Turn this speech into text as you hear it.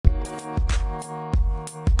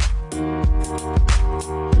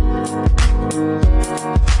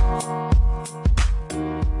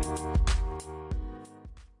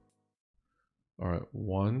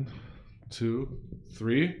2,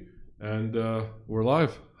 3, and we're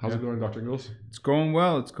live. How's it going, Dr. Ingalls? It's going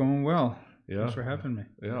well. It's going well. Yeah. Thanks for having me.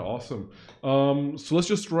 Yeah, awesome. So let's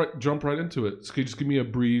just jump right into it. So can you just give me a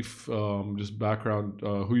brief just background,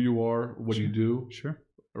 who you are, what do you do Sure.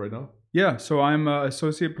 right now? Yeah, so I'm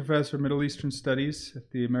Associate Professor of Middle Eastern Studies at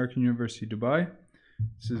the American University of Dubai.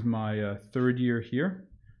 This is my third year here.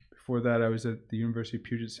 Before that, I was at the University of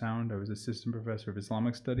Puget Sound. I was Assistant Professor of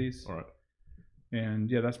Islamic Studies. All right.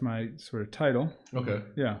 And yeah, that's my sort of title. Okay.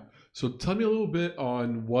 Yeah. So tell me a little bit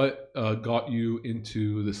on what got you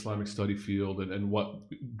into the Islamic study field and what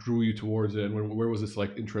drew you towards it, and where was this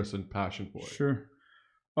like interest and passion for it? Sure.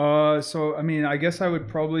 So, I mean, I guess I would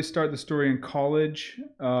probably start the story in college.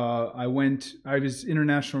 I was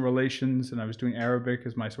international relations, and I was doing Arabic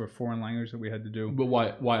as my sort of foreign language that we had to do. But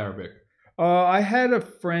why Arabic? I had a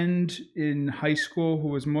friend in high school who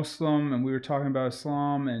was Muslim, and we were talking about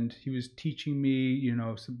Islam, and he was teaching me,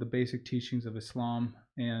 some of the basic teachings of Islam,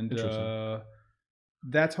 and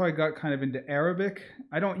that's how I got kind of into Arabic.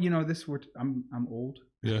 I don't, I'm old.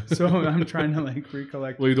 Yeah. So I'm trying to like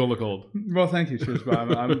recollect. Well, you don't look old. Well, thank you, cheers,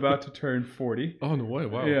 Bob. I'm about to turn 40. Oh, no way.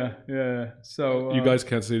 Wow. Yeah. So you guys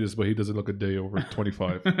can't see this, but he doesn't look a day over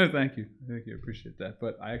 25. Thank you. I appreciate that.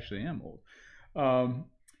 But I actually am old.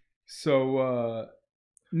 So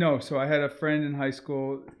I had a friend in high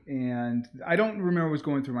school, and I don't remember what was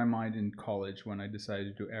going through my mind in college when I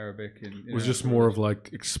decided to do Arabic. It was just more of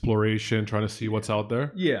like exploration, trying to see what's out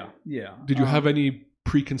there? Yeah. Did you have any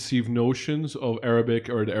preconceived notions of Arabic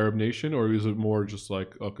or the Arab nation, or is it more just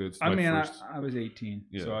like, okay, it's my first... I was 18,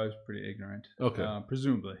 so I was pretty ignorant. Okay.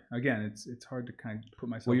 Presumably. Again, it's hard to kind of put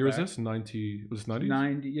myself What year back. is this? 90? Was it 90s?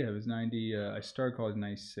 90, yeah, it was 90. I started college in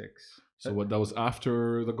 96. So that was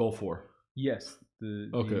after the Gulf War? Yes.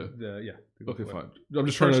 Okay, fine. I'm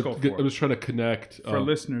just trying to connect for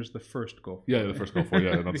listeners. The first Gulf War. Yeah, the first Gulf War.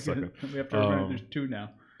 Yeah, not the second. We have to remember there's two now.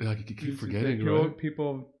 Yeah, you keep forgetting, right?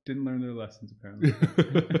 People didn't learn their lessons apparently.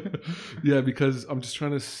 Yeah, because I'm just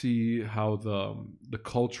trying to see how the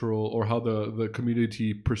cultural or how the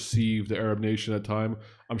community perceived the Arab nation at the time.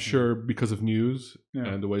 I'm sure because of news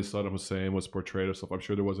and the way Saddam Hussein was portrayed or stuff. I'm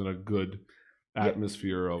sure there wasn't a good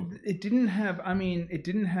atmosphere of. It didn't have. I mean, it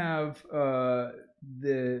didn't have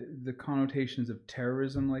the connotations of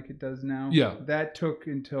terrorism like it does now. Yeah, that took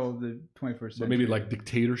until the 21st century. But maybe like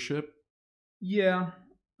dictatorship. Yeah.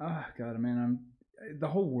 Oh God, man, the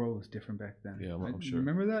whole world was different back then. Yeah, I'm sure.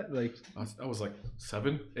 Remember that? Like I was like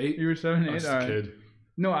 7, 8. You were 7, 8. I was a kid.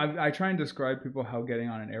 No, I try and describe people how getting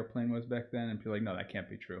on an airplane was back then, and people are like, no, that can't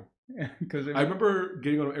be true. Because I remember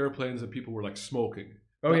getting on airplanes and people were like smoking.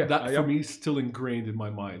 Oh yeah, that for me is still ingrained in my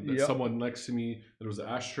mind. That someone next to me, there was an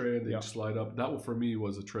ashtray and they slide up. That for me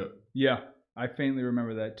was a trip. Yeah, I faintly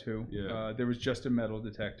remember that too. Yeah, there was just a metal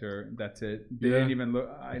detector. That's it. They didn't even look.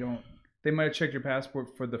 They might have checked your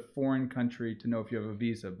passport for the foreign country to know if you have a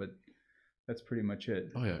visa, but that's pretty much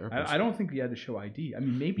it. Oh yeah, I don't think you had to show ID. I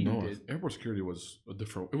mean, maybe you did. Airport security was a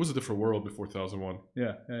different world before 2001.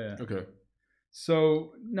 Yeah. Okay.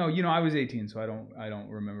 So no, I was 18, so I don't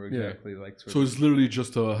remember exactly like. So it's literally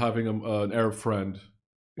just having an Arab friend.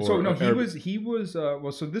 So no, he was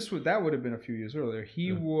well. So that would have been a few years earlier.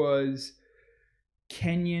 He was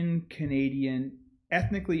Kenyan, Canadian,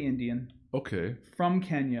 ethnically Indian. Okay. From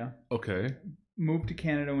Kenya. Okay. Moved to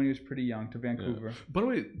Canada when he was pretty young, to Vancouver. Yeah. By the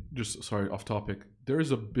way, just sorry, off topic. There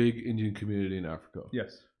is a big Indian community in Africa.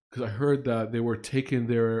 Yes. Because I heard that they were taken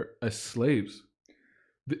there as slaves.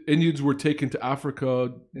 The Indians were taken to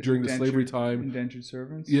Africa during the slavery time. Indentured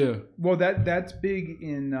servants? Yeah. Well, that's big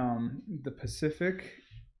in the Pacific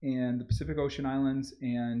and the Pacific Ocean Islands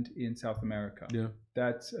and in South America. Yeah.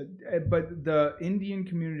 But the Indian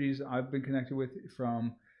communities I've been connected with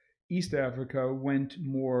from East Africa went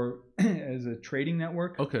more as a trading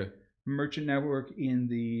network. Okay. Merchant network in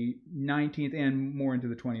the 19th and more into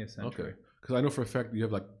the 20th century. Okay. Because I know for a fact you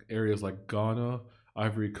have like areas like Ghana,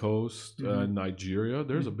 Ivory Coast, Nigeria.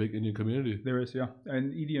 There's a big Indian community. There is, yeah.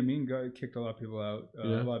 And Idi Amin kicked a lot of people out,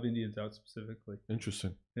 a lot of Indians out specifically.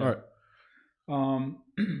 Interesting. Yeah. All right.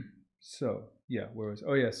 So, yeah, where was...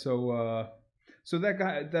 Oh, yeah, so that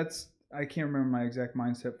guy, I can't remember my exact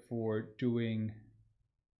mindset for doing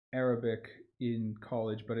Arabic in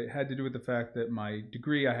college, but it had to do with the fact that my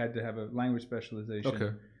degree, I had to have a language specialization.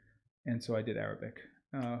 Okay. And so I did Arabic.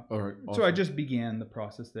 All right. Awesome. So I just began the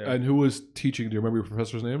process there. And who was teaching? Do you remember your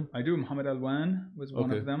professor's name? I do. Muhammad Alwan was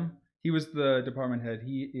one of them. He was the department head.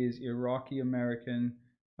 He is Iraqi American,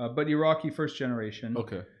 but Iraqi first generation.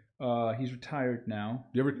 Okay. He's retired now.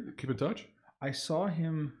 Do you ever keep in touch? I saw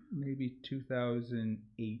him maybe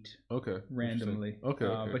 2008. Okay. Randomly. Okay.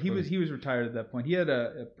 But he was retired at that point. He had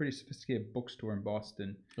a pretty sophisticated bookstore in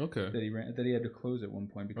Boston. Okay. That he had to close at one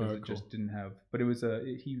point because just didn't have. But it was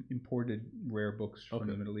he imported rare books from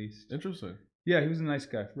the Middle East. Interesting. Yeah, he was a nice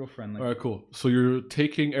guy, real friendly. All right, cool. So you're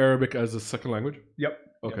taking Arabic as a second language? Yep.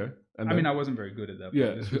 Okay. Yep. And I mean, I wasn't very good at that.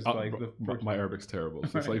 Yeah, this was like my Arabic's terrible, so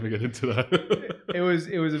let's not even get into that. It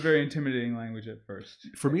was a very intimidating language at first.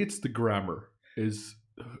 For me, it's the grammar is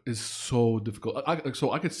so difficult.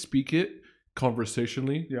 So I could speak it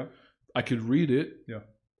conversationally. Yeah. I could read it. Yeah.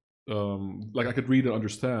 Like I could read and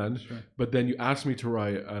understand. Sure. But then you ask me to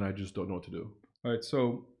write, and I just don't know what to do. All right,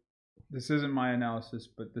 so this isn't my analysis,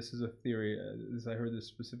 but this is a theory. I heard this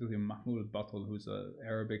specifically from Mahmoud Batal, who's an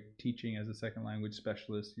Arabic teaching as a second language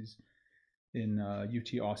specialist. He's in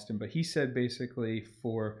UT Austin. But he said basically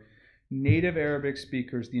for native Arabic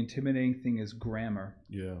speakers, the intimidating thing is grammar.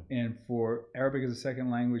 Yeah. And for Arabic as a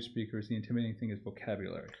second language speakers, the intimidating thing is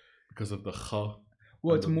vocabulary. Because of the kha.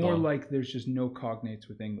 Well, it's more like there's just no cognates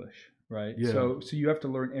with English, right? Yeah. So you have to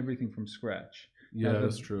learn everything from scratch. Yeah,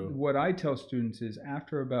 that's true. What I tell students is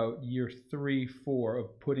after about year 3, 4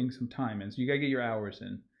 of putting some time in, so you got to get your hours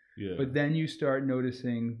in. Yeah. But then you start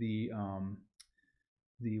noticing the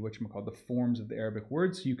the forms of the Arabic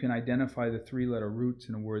words. So you can identify the 3-letter roots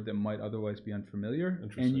in a word that might otherwise be unfamiliar,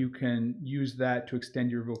 and you can use that to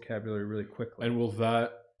extend your vocabulary really quickly. And will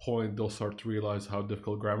that point they'll start to realize how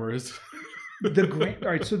difficult grammar is? All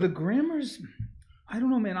right. So the grammar's, I don't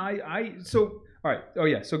know, man. All right. Oh,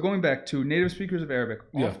 yeah. So going back to native speakers of Arabic,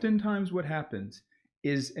 oftentimes what happens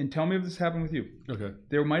is, and tell me if this happened with you. Okay.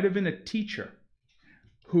 There might have been a teacher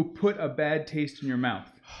who put a bad taste in your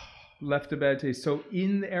mouth, left a bad taste. So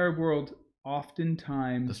in the Arab world,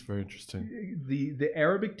 oftentimes that's very interesting. The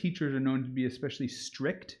Arabic teachers are known to be especially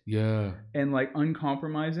strict. Yeah. And like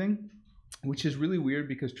uncompromising, which is really weird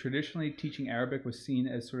because traditionally teaching Arabic was seen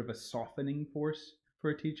as sort of a softening force for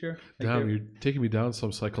a teacher. Damn, you're taking me down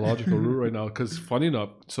some psychological route right now. Because funny enough,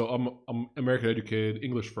 so I'm American educated,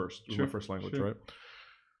 English first was my first language, right?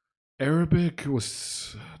 Arabic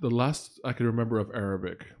was the last I could remember of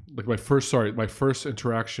Arabic. Like my first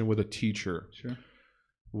interaction with a teacher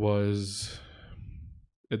was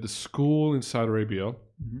at the school in Saudi Arabia.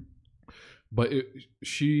 Mm-hmm. But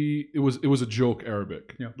it was a joke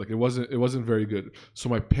Arabic. Yeah. Like it wasn't very good. So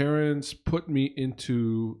my parents put me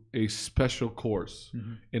into a special course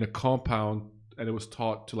in a compound, and it was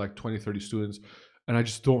taught to like 20, 30 students, and I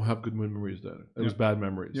just don't have good memories then. It was bad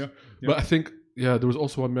memories. Yeah. But I think there was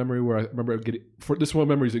also one memory where I remember this one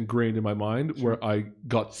memory is ingrained in my mind where I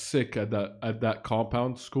got sick at that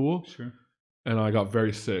compound school. Sure. And I got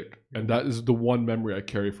very sick, and that is the one memory I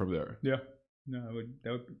carry from there. Yeah. No,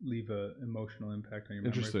 that would leave an emotional impact on your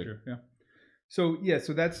memory. Interesting. Sure. Yeah.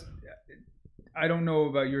 So that's, I don't know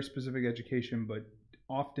about your specific education, but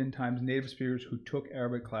oftentimes native speakers who took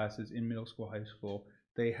Arabic classes in middle school, high school,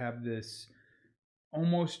 they have this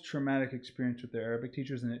almost traumatic experience with their Arabic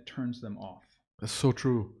teachers, and it turns them off. That's so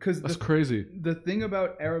true. That's crazy. The thing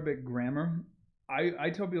about Arabic grammar,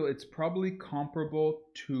 I tell people it's probably comparable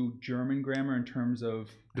to German grammar in terms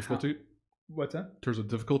of difficulty. What's that? In terms of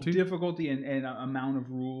difficulty? Difficulty and amount of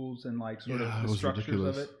rules and like sort of the structures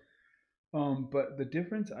ridiculous. Of it. But the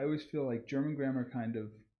difference, I always feel like German grammar kind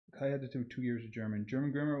of, I had to do 2 years of German.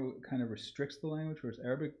 German grammar kind of restricts the language, whereas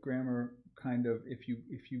Arabic grammar kind of, if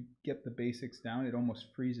you get the basics down, it almost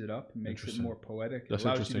frees it up and makes it more poetic. That's it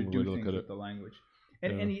allows interesting you to do things with the language.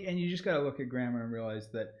 And you just got to look at grammar and realize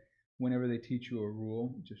that whenever they teach you a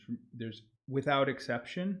rule, there's without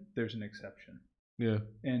exception, there's an exception. Yeah.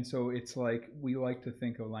 And so it's like we like to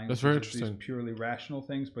think of language as these purely rational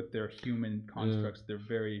things, but they're human constructs. Yeah.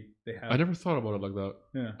 They have. I never thought about it like that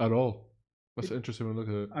at all. That's interesting when I look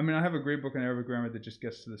at it. I mean, I have a great book on Arabic grammar that just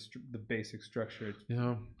gets to the basic structure.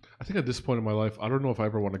 I think at this point in my life, I don't know if I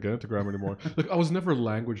ever want to get into grammar anymore. Like, I was never a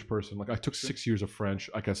language person. Like, I took 6 years of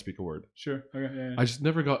French. I can't speak a word. Sure. Okay. Yeah. I was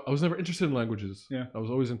never interested in languages. Yeah. I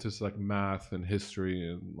was always into like math and history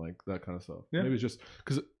and like that kind of stuff. Yeah. Maybe just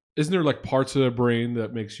because. Isn't there like parts of the brain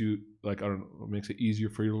that makes you like, I don't know, makes it easier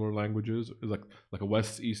for you to learn languages? Like a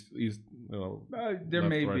west east there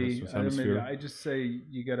may be. I just say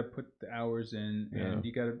you got to put the hours in, and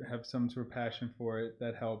you got to have some sort of passion for it.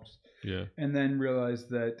 That helps. Yeah. And then realize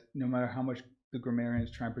that no matter how much the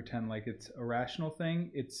grammarians try and pretend like it's a rational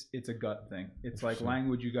thing, it's a gut thing. It's like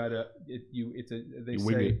language. You gotta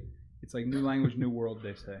it's like new language, new world.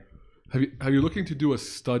 They say. Have you looking to do a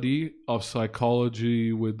study of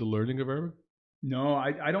psychology with the learning of Arabic? No,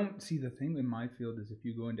 I don't see the thing in my field is if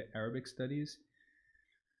you go into Arabic studies,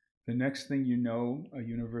 the next thing you know, a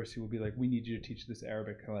university will be like, we need you to teach this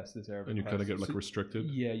Arabic class, this Arabic and you class. kind of get like restricted.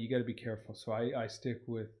 Yeah, you got to be careful. So I stick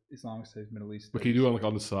with Islamic studies, Middle East studies. But can you do it like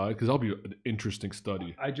on the side? Because that'll be an interesting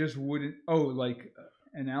study. I just wouldn't. Oh, like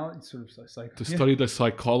analysis, sort of psych. To study the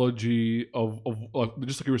psychology of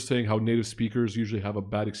just like you were saying, how native speakers usually have a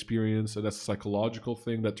bad experience, and that's a psychological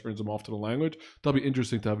thing that turns them off to the language. That'll be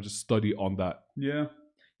interesting to have just study on that. Yeah,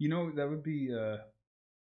 you know, that would be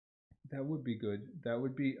good. That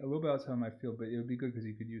would be a little bit outside my field, but it would be good because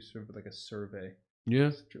you could use sort of like a survey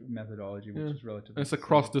methodology, which is relatively. And it's a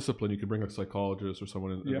cross discipline. You can bring a psychologist or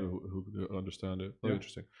someone who understand it. Very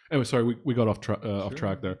interesting. Anyway, sorry, we got off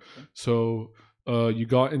track there. So you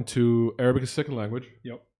got into Arabic as a second language.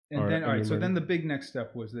 Yep. And so then the big next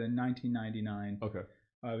step was in 1999. Okay.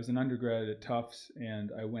 I was an undergrad at Tufts,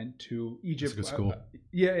 and I went to Egypt. It's a good school.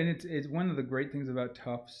 Yeah, and it's one of the great things about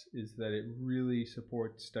Tufts is that it really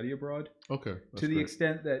supports study abroad. Okay. To the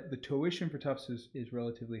extent that the tuition for Tufts is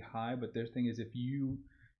relatively high, but their thing is if you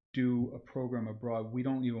do a program abroad, we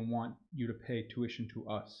don't even want you to pay tuition to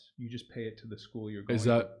us. You just pay it to the school you're going to. Is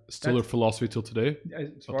that still their philosophy till today?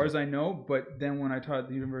 As far as I know, but then when I taught at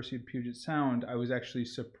the University of Puget Sound, I was actually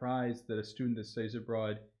surprised that a student that studies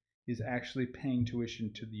abroad is actually paying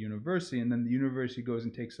tuition to the university, and then the university goes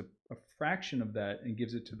and takes a fraction of that and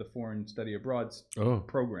gives it to the foreign study abroad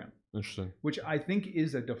program. Interesting. Which I think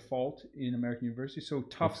is a default in American universities. So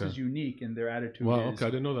Tufts is unique in their attitude. Wow, okay,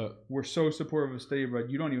 I didn't know that. We're so supportive of study abroad.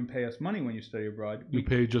 You don't even pay us money when you study abroad. You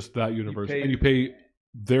pay just that university. And you pay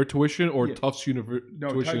their tuition or Tufts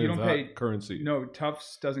tuition you don't pay currency? No,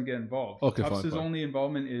 Tufts doesn't get involved. Okay, Tufts' only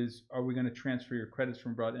involvement is, are we going to transfer your credits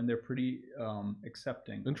from abroad? And they're pretty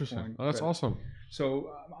accepting. Interesting. Oh, that's awesome.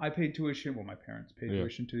 So I paid tuition. Well, my parents paid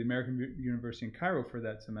tuition to the American University in Cairo for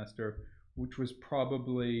that semester, which was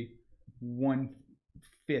probably 1/5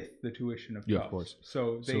 the tuition of Tufts. Yeah, of course.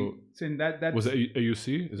 So that's was it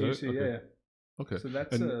AUC? Is AUC, that okay. Yeah. Okay. So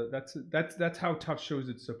that's how Tufts shows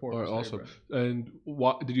its support. All right, awesome. And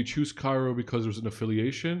what did you choose Cairo because there's an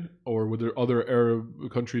affiliation, or were there other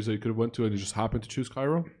Arab countries that you could have went to and you just happened to choose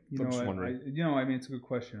Cairo? I'm just wondering. I mean, it's a good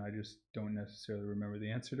question. I just don't necessarily remember the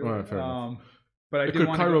answer to it. Fair enough. But I did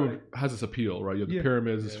want Cairo has its appeal, right? You have the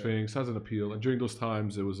pyramids, the Sphinx has an appeal, and during those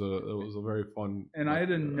times, it was a very fun. And I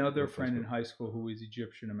had another friend in high school who was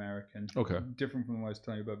Egyptian American. Okay. Different from what I was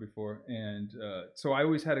telling you about before, and so I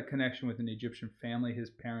always had a connection with an Egyptian family, his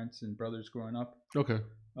parents and brothers growing up. Okay.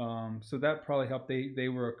 So that probably helped. They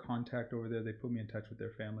were a contact over there. They put me in touch with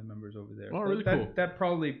their family members over there. Oh, really cool. That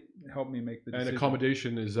probably helped me make the decision. And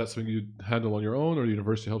accommodation, is that something you handle on your own, or the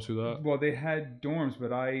university helps you with that? Well, they had dorms,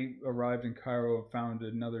 but I arrived in Cairo, found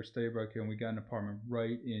another study abroad here, and we got an apartment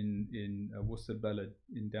right in Wusset Beled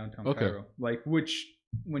in downtown Cairo. Like, which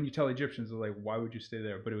when you tell Egyptians, they're like, "Why would you stay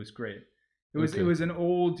there?" But it was great. It was an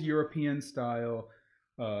old European style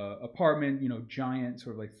apartment, giant,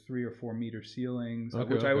 sort of like 3 or 4 meter ceilings,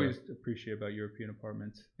 which I always appreciate about European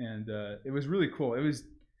apartments. And it was really cool.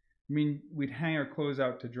 We'd hang our clothes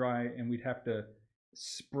out to dry, and we'd have to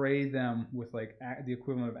spray them with like the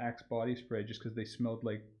equivalent of Axe body spray, just because they smelled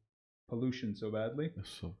like pollution so badly. That's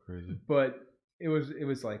so crazy. But it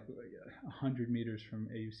was like 100 meters from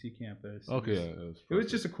AUC campus. It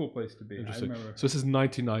was just a cool place to be. I remember. So this is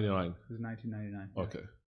 1999. It was 1999. Okay.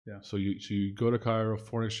 Yeah. So you go to Cairo,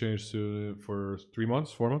 foreign exchange student for 3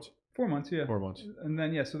 months, 4 months? 4 months, yeah. 4 months. And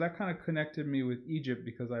then so that kind of connected me with Egypt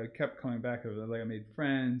because I kept coming back. Like I made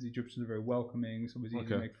friends. Egyptians are very welcoming, so it was easy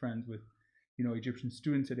to make friends with, Egyptian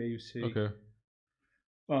students at AUC. Okay.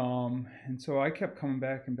 And so I kept coming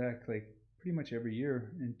back like pretty much every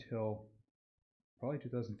year until probably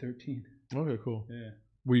 2013. Okay, cool. Yeah.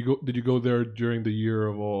 Did you go there during the year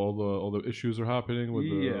of all the issues are happening with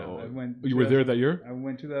I went. You were there that year? I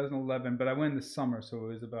went 2011, but I went in the summer, so it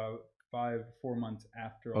was about 4 months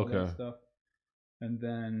after all that stuff. And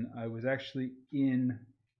then I was actually in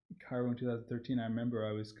Cairo in 2013. I remember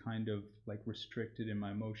I was kind of like restricted in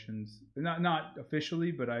my emotions, not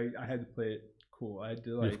officially, but I had to play it cool. I had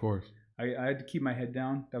to of course. I had to keep my head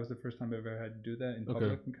down. That was the first time I ever had to do that in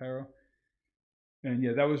public in Cairo. And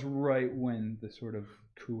that was right when the sort of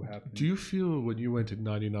coup happened. Do you feel when you went in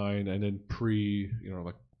 99 and then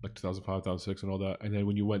like 2005, 2006 and all that, and then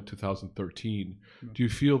when you went 2013, do you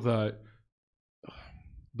feel that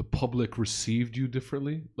the public received you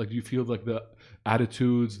differently? Like, do you feel like the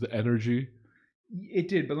attitudes, the energy? It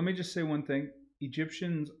did, but let me just say one thing.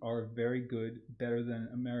 Egyptians are very good, better than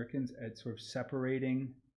Americans at sort of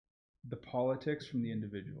separating the politics from the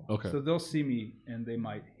individual. Okay. So they'll see me and they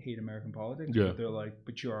might hate American politics, but they're like,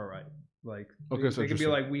 but you're all right. Like, they can be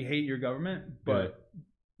like, we hate your government, but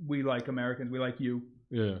we like Americans. We like you.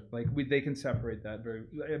 Yeah. Like they can separate that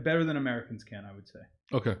better than Americans can, I would say.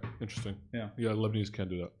 Okay, interesting. Yeah. Yeah, Lebanese can't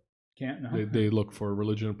do that. Can't, no. They look for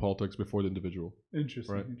religion and politics before the individual.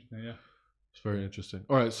 Interesting. Right? Interesting, yeah. It's very interesting.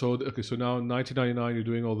 All right, so so now in 1999 you're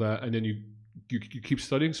doing all that, and then you keep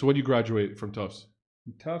studying. So when you graduate from Tufts?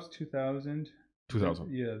 Tufts 2000.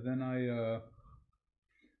 2000. Yeah. Then I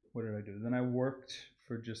what did I do? Then I worked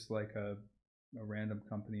for just like a random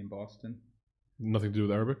company in Boston. Nothing to do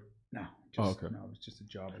with Arabic? No. Okay. No, it was just a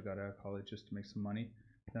job I got out of college just to make some money.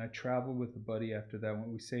 Then I traveled with a buddy after that.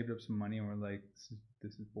 When we saved up some money and we're like,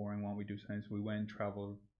 this is boring. Why don't we do something? So we went and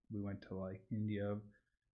traveled. We went to like India.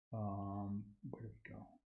 Where did we go?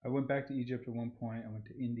 I went back to Egypt at one point. I went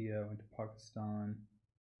to India. I went to Pakistan.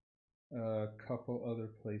 A couple other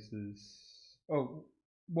places. Oh,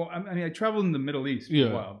 well, I mean, I traveled in the Middle East for a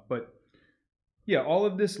while, but yeah, all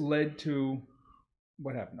of this led to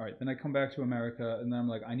what happened. All right, then I come back to America, and then I'm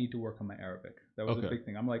like, I need to work on my Arabic. That was a big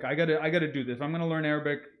thing. I'm like, I gotta do this. If I'm gonna learn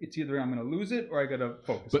Arabic, it's either I'm gonna lose it or I gotta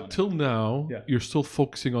focus on it. But till now, you're still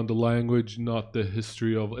focusing on the language, not the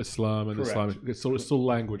history of Islam and Islamic. It's still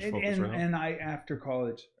language focused right now. And after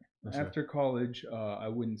college, I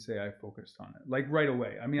wouldn't say I focused on it like right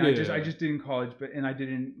away. I mean, I just did in college, and I did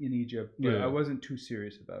in Egypt, but I wasn't too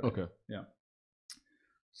serious about it. Okay. Yeah.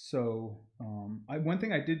 So one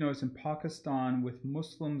thing I did notice in Pakistan with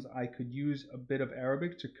Muslims, I could use a bit of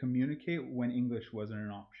Arabic to communicate when English wasn't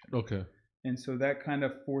an option. Okay. And so that kind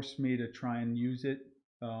of forced me to try and use it.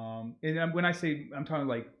 And when I say, I'm talking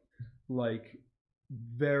like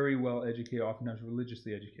very well educated, oftentimes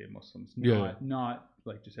religiously educated Muslims, not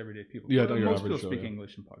like just everyday people. Yeah, most people speak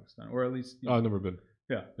English in Pakistan, or at least. I've never been.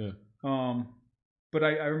 Yeah. But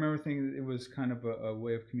I remember thinking it was kind of a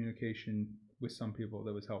way of communication with some people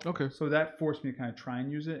that was helpful. Okay. So that forced me to kind of try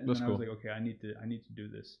and use it, and then I was like, okay, I need to do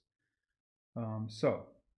this. So,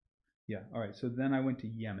 yeah, all right. So then I went to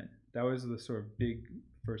Yemen. That was the sort of big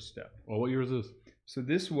first step. Well, what year is this? So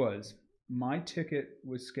this was my ticket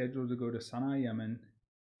was scheduled to go to Sana'a, Yemen,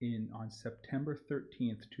 on September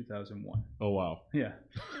 13th, 2001. Oh wow. Yeah.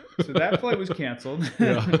 So that flight was canceled.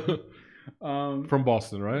 Yeah. From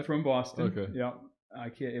Boston, right? From Boston. Okay. Yeah. I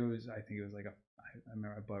think it was like I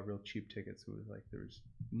remember I bought real cheap tickets. So it was like there was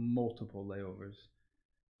multiple layovers.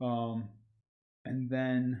 And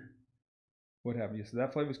then what happened? So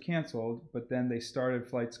that flight was canceled, but then they started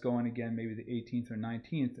flights going again, maybe the 18th or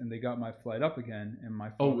 19th, and they got my flight up again. And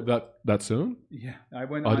my that soon? Yeah, I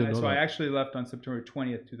went. I actually left on September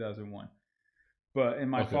 20th, 2001.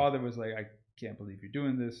 And my father was like, "I can't believe you're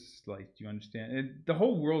doing this. Like, do you understand?" And the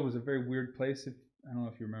whole world was a very weird place. I don't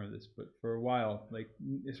know if you remember this, but for a while, like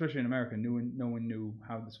especially in America, no one knew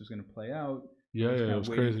how this was going to play out. Yeah, it was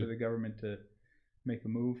crazy for the government to make a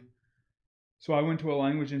move. So I went to a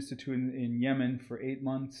language institute in Yemen for 8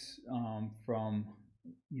 months, from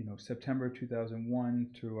September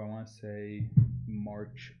 2001 to I want to say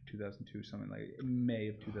March 2002, something like May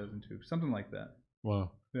of 2002, something like that.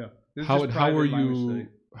 Wow. Yeah. How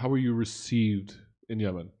were you received in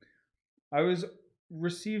Yemen? I was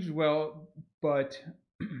received well, but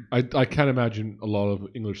I can't imagine a lot of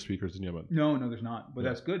English speakers in Yemen. No, there's not. But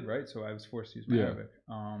that's good, right? So I was forced to use my Arabic.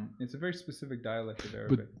 It's a very specific dialect of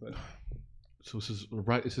Arabic, but so this is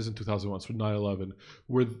right. This is in 2001. So 9/11.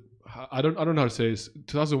 I don't know how to say this.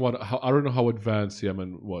 2001. I don't know how advanced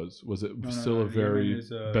Yemen was. Was it still a very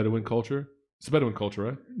Bedouin culture? It's a Bedouin culture,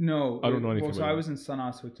 right? No, I don't know anything. Well, so I was in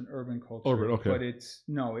Sana'a, so it's an urban culture. Urban, okay. But it's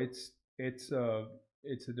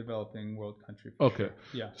a developing world country. Okay. Sure.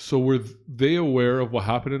 Yeah. So were they aware of what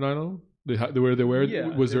happened in 9/11? They were aware.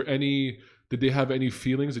 Yeah. There any? Did they have any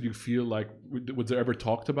feelings that you feel like was there ever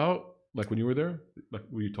talked about? Like when you were there, like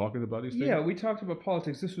were you talking about these things? Yeah, we talked about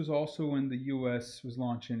politics. This was also when the U.S. was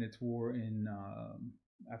launching its war in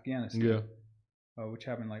Afghanistan. Yeah. Which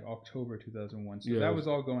happened like October 2001. So that was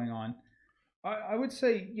all going on. I would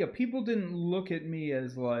say, people didn't look at me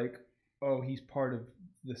as like, oh, he's part of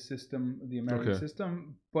the system, the American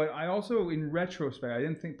system. But I also, in retrospect, I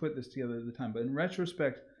didn't put this together at the time, but in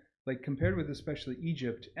retrospect, like compared with especially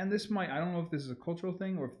Egypt, and I don't know if this is a cultural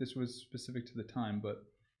thing or if this was specific to the time, but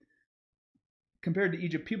compared to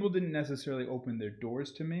Egypt, people didn't necessarily open their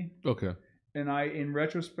doors to me. Okay. And in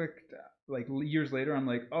retrospect, like years later, I'm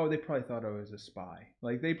like, oh, they probably thought I was a spy.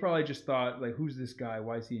 Like they probably just thought, like, who's this guy?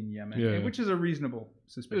 Why is he in Yemen? Yeah. Which is a reasonable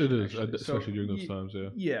suspicion. It is, especially during those times. Yeah.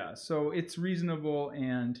 Yeah. So it's reasonable,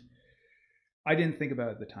 and I didn't think about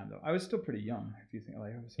it at the time though. I was still pretty young. If you think,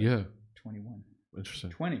 like, I was 21. Interesting.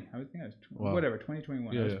 20. I would think I was 20. Wow. Whatever.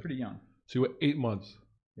 21. I was pretty young. So you were 8 months.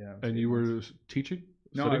 Yeah. And you were teaching?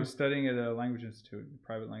 No, I was studying at a language institute, a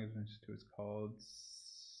private language institute. It's called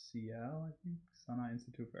CL, I think. Sana'a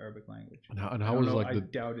Institute for Arabic Language. And how was like I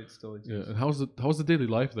doubt it still exists. Yeah, and how's the daily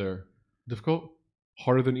life there? Difficult?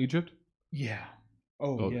 Harder than Egypt? Yeah.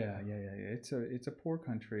 Oh Okay. yeah. It's a poor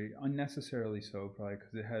country, unnecessarily so, probably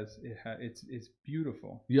because it's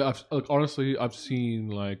beautiful. Yeah, honestly, I've seen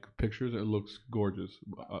like pictures. It looks gorgeous.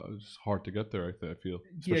 It's hard to get there. I feel,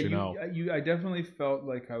 especially now. I definitely felt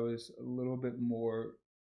like I was a little bit more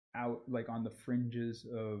out, like on the fringes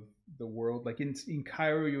of the world. Like in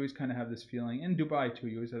Cairo, you always kind of have this feeling. In Dubai too,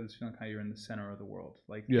 you always have this feeling kind of you're in the center of the world.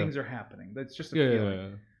 Like things are happening. That's just a feeling. Yeah.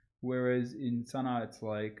 Whereas in Sana'a, it's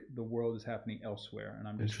like the world is happening elsewhere, and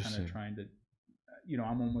I'm just kind of trying to,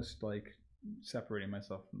 I'm almost like separating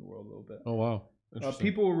myself from the world a little bit. Oh wow!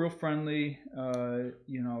 People were real friendly.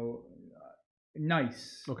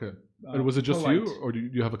 Nice. Okay. And was it just polite. You, or do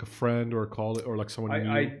you have like a friend or a colleague or like someone you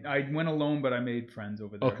knew? I went alone, but I made friends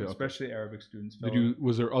over there, especially Arabic students.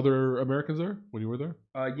 Was there other Americans there when you were there?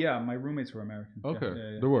 Yeah, my roommates were American. Okay,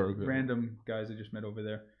 yeah. There were random guys I just met over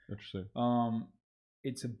there. Interesting.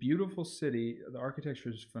 It's a beautiful city. The architecture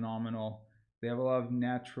is phenomenal. They have a lot of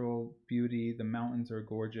natural beauty. The mountains are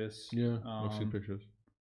gorgeous. Yeah, I've seen pictures.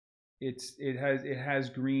 It has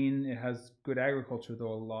green. It has good agriculture,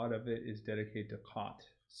 though a lot of it is dedicated to cotton.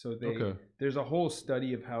 So there's a whole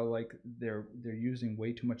study of how like they're using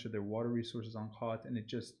way too much of their water resources on cotton, and it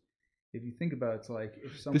just, if you think about it, it's like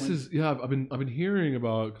if someone I've been hearing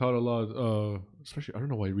about cotton a lot, especially I don't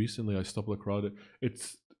know why recently I stumbled across it.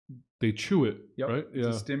 They chew it, right? It's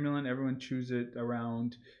a stimulant. Everyone chews it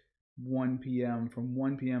around 1 p.m. from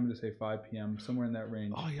 1 p.m. to say 5 p.m. somewhere in that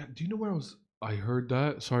range. Oh yeah, do you know where I heard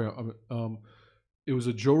that? Sorry, it was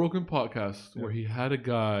a Joe Rogan podcast where he had a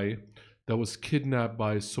guy that was kidnapped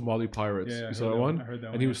by Somali pirates. Yeah, you saw that one? I heard that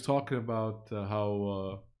one. And he was talking about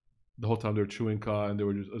how the whole time they were chewing cotton, it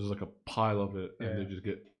was just like a pile of it, and they just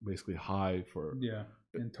get basically high for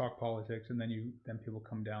and talk politics, and then people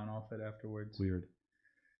come down off it afterwards. Weird.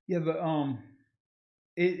 Yeah, but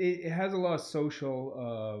it has a lot of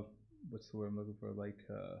social what's the word I'm looking for, like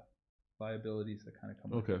liabilities that kind of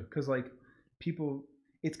come with it. Because like people,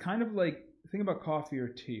 it's kind of like, think about coffee or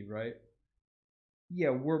tea, right?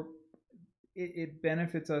 Yeah, it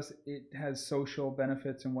benefits us. It has social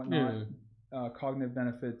benefits and whatnot, cognitive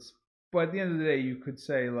benefits. But at the end of the day, you could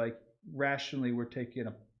say like rationally, we're taking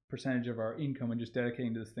a percentage of our income and just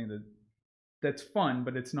dedicating to this thing that's fun,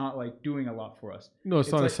 but it's not like doing a lot for us. No,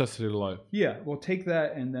 it's not a necessity to life. Yeah, we'll take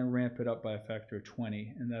that and then ramp it up by a factor of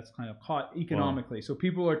 20, and that's kind of caught economically. Wow. So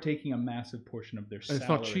people are taking a massive portion of their salary. It's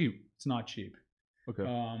not cheap. It's not cheap. Okay.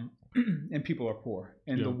 And people are poor,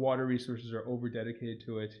 and the water resources are over dedicated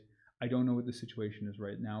to it. I don't know what the situation is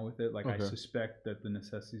right now with it. Like I suspect that the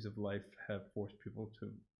necessities of life have forced people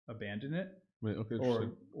to abandon it. Right,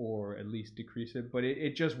 or at least decrease it. But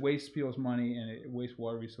it just wastes people's money, and it wastes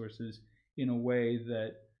water resources in a way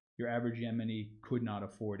that your average Yemeni could not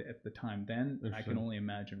afford at the time then. I can only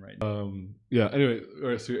imagine right now. Anyway, all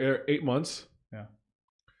right, so you're 8 months. Yeah.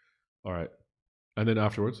 All right. And then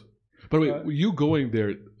afterwards? By the way, you going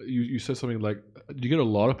there, you said something like, do you get a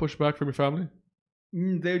lot of pushback from your family?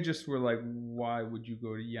 They just were like, why would you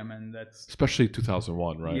go to Yemen? That's especially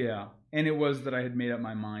 2001, right? Yeah. And it was that I had made up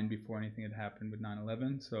my mind before anything had happened with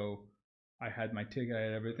 9/11. So I had my ticket, I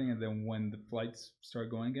had everything, and then when the flights started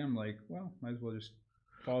going again, I'm like, well, might as well just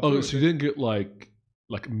follow through. So you didn't get like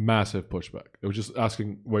massive pushback. It was just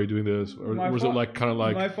asking, why are you doing this? Or was it like kind of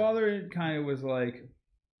like... My father kind of was like,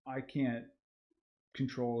 I can't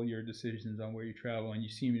control your decisions on where you travel, and you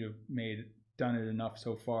seem to have done it enough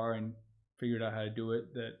so far and figured out how to do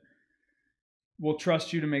it that we'll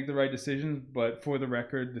trust you to make the right decisions, but for the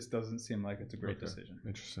record, this doesn't seem like it's a great decision.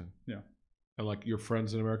 Interesting. Yeah. And like your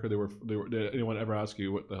friends in America, did anyone ever ask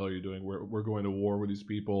you, what the hell are you doing? We're going to war with these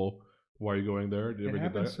people. Why are you going there? Did it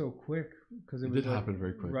happened so quick because it did happen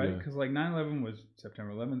very quick, right? Because like 9/11 was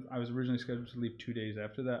September 11th. I was originally scheduled to leave 2 days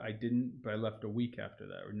after that. I didn't, but I left a week after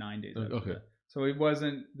that, or 9 days after that. So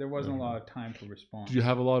there wasn't a lot of time to respond. Did you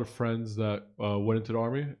have a lot of friends that went into the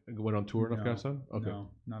army and went on tour in Afghanistan? Okay.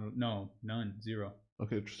 No, none, zero.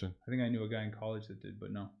 Okay, interesting. I think I knew a guy in college that did,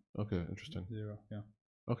 but no. Okay, interesting. Zero, yeah.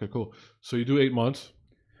 Okay, cool. So you do 8 months.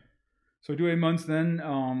 So I do 8 months then.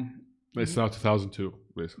 It's now 2002,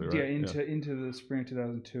 basically, right? Yeah, into the spring of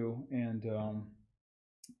 2002, and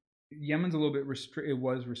Yemen's a little bit it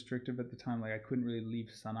was restrictive at the time. Like I couldn't really leave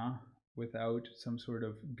Sana'a without some sort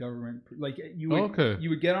of government. Like you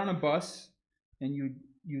would get on a bus, and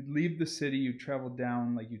you'd leave the city. You'd travel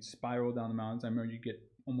down, like you'd spiral down the mountains. I remember you'd get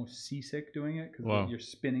almost seasick doing it because you're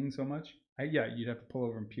spinning so much. You'd have to pull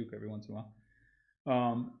over and puke every once in a while.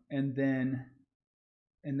 And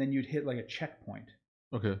then you'd hit like a checkpoint.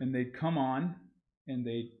 Okay. And they'd come on, and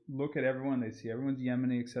they look at everyone. They see everyone's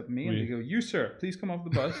Yemeni except me, and they go, "You, sir, please come off the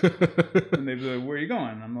bus." And they be like, "Where are you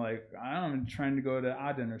going?" And I'm like, "I'm trying to go to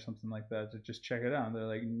Aden or something like that to just check it out." And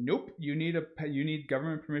they're like, "Nope, you need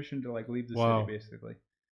government permission to like leave the city, basically."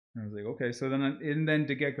 And I was like, "Okay." So then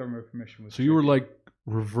to get government permission was. So you were like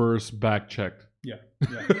reverse back checked. Yeah.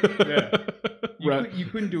 You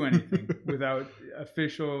couldn't do anything without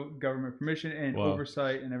official government permission and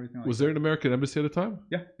oversight and everything like that. Was there an American embassy at the time?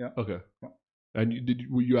 Yeah. Okay. Yeah. And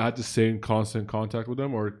you had to stay in constant contact with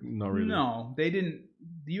them, or not really? No, they didn't.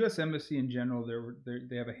 The U.S. Embassy in general,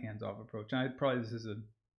 they have a hands-off approach. And this is a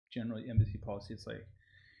general embassy policy. It's like,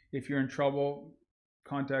 if you're in trouble,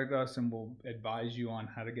 contact us and we'll advise you on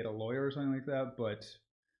how to get a lawyer or something like that. But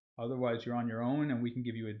otherwise, you're on your own, and we can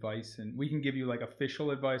give you advice, and we can give you like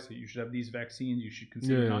official advice that you should have these vaccines, you should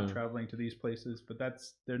consider not traveling to these places. But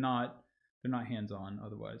they're not hands-on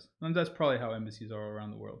otherwise, and that's probably how embassies are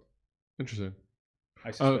around the world. Interesting.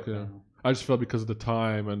 Okay. I just felt because of the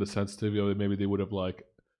time and the sensitivity of it, maybe they would have like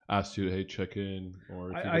asked you, "Hey, check in."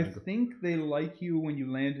 Or I think they like you when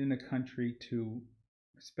you land in a country to,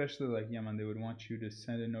 especially like Yemen, they would want you to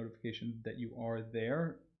send a notification that you are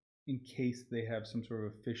there, in case they have some sort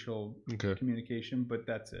of official communication, but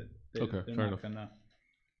that's it. They're fair enough.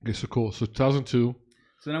 Okay, so cool. So 2002.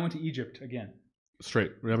 So then I went to Egypt again.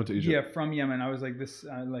 Straight, we went to Egypt. Yeah, from Yemen. I was like this,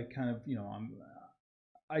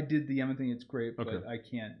 I did the Yemen thing. It's great, but I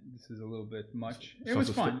can't. This is a little bit much. It was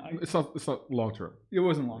fun. It's not long term. It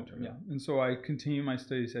wasn't long term, yeah. And so I continued my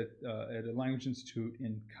studies at a language institute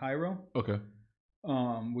in Cairo. Okay.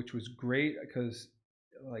 Which was great because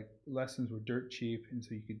like lessons were dirt cheap, and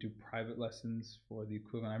so you could do private lessons for the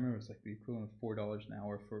equivalent. I remember it was like the equivalent of $4 an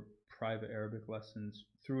hour for private Arabic lessons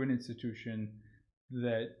through an institution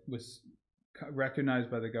that was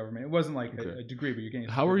recognized by the government. It wasn't like a degree, but you're getting.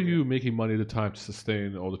 How are you making money at the time to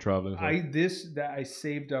sustain all the traveling? I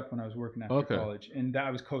saved up when I was working after college, and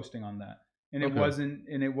I was coasting on that. And it wasn't.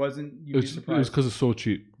 You'd be surprised. It was because it's so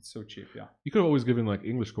cheap. It's so cheap, yeah. You could have always given like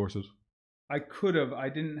English courses. I could have. I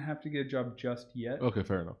didn't have to get a job just yet. Okay,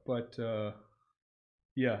 fair enough. But so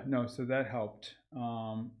that helped.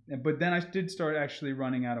 But then I did start actually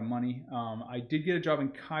running out of money. I did get a job in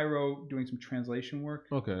Cairo doing some translation work.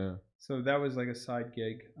 Okay, yeah. So that was like a side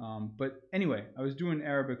gig. But anyway, I was doing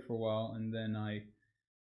Arabic for a while, and then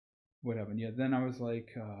what happened? Yeah, then I was like,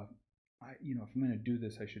 if I'm going to do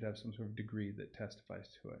this, I should have some sort of degree that testifies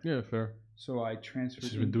to it. Yeah, fair. So I transferred.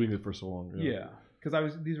 She's been doing it for so long. Yeah.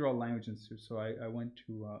 Because these are all language institutes, so I went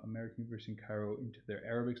to American University in Cairo into their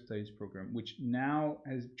Arabic Studies program, which now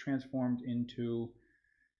has transformed into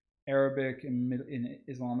Arabic and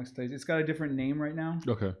Islamic Studies. It's got a different name right now.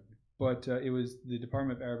 Okay. But it was the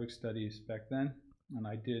Department of Arabic Studies back then, and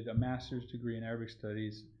I did a master's degree in Arabic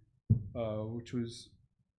Studies, which was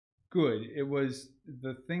good. It was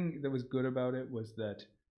the thing that was good about it was that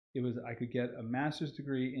I could get a master's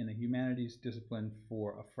degree in a humanities discipline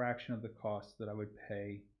for a fraction of the cost that I would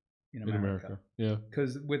pay in America. Yeah.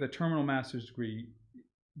 Because with a terminal master's degree,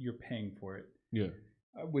 you're paying for it. Yeah.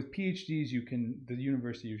 With PhDs, the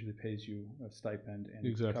university usually pays you a stipend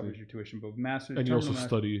and covers your tuition. But with master's, and you also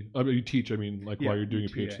study. I mean, you teach. I mean, while you're doing a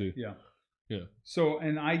PhD. Yeah. Yeah. So,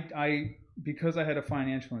 and I because I had a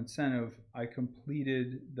financial incentive, I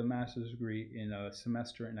completed the master's degree in a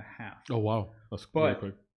semester and a half. Oh wow, that's very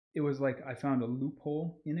quick. It was like I found a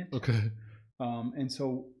loophole in it. Okay. And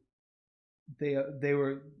so they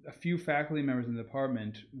were a few faculty members in the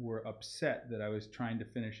department were upset that I was trying to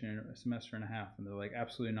finish in a semester and a half, and they're like,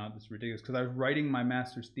 "Absolutely not! This is ridiculous." Because I was writing my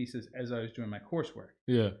master's thesis as I was doing my coursework.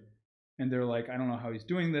 Yeah. And they're like, "I don't know how he's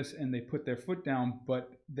doing this," and they put their foot down,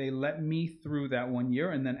 but they let me through that 1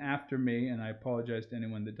 year, and then after me, and I apologize to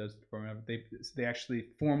anyone that does the program, they actually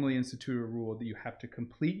formally instituted a rule that you have to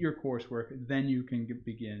complete your coursework, then you can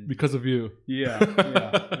begin. Because of you. Yeah.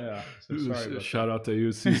 So sorry about Shout out to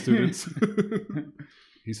UC students.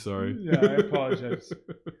 He's sorry. Yeah, I apologize.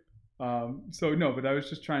 But I was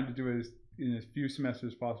just trying to do it in as few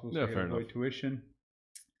semesters as possible so I could avoid tuition.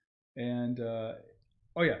 And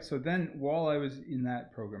so then while I was in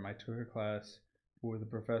that program, I took a class with a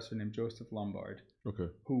professor named Joseph Lombard,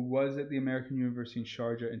 who was at the American University in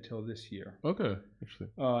Sharjah until this year. Okay, interesting.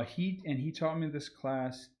 He taught me this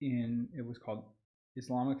class it was called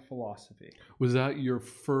Islamic philosophy. Was that your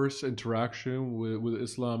first interaction with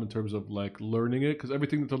Islam in terms of like learning it? Because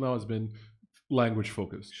everything until now has been language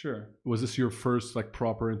focused. Sure. Was this your first like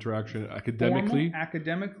proper interaction academically?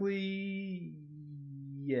 Academically,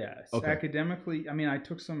 yes. Okay. Academically, I mean, I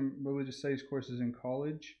took some religious studies courses in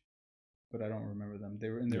college, but I don't remember them. They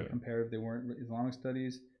were in their comparative. They weren't Islamic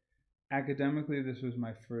studies. Academically, this was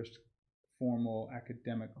my first formal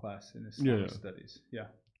academic class in Islamic studies. Yeah.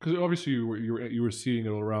 Because obviously you were seeing it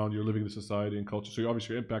all around. You're living the society and culture, so you're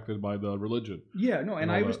obviously impacted by the religion. Yeah, no,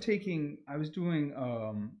 and I was doing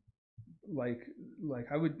like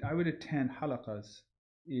I would attend halaqas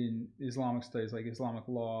in Islamic studies, like Islamic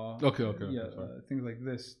law, things like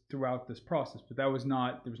this throughout this process. But there was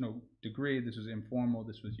no degree. This was informal.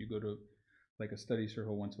 This was you go to like a study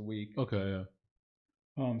circle once a week. Okay, yeah.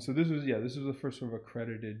 So this was the first sort of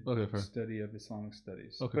accredited study of Islamic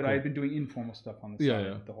studies. Okay, but cool. I've been doing informal stuff on the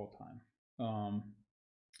side the whole time.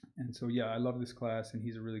 And so I love this class, and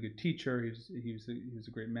he's a really good teacher. He was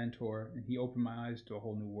a great mentor, and he opened my eyes to a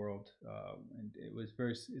whole new world. And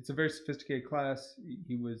it's a very sophisticated class.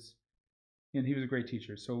 He was a great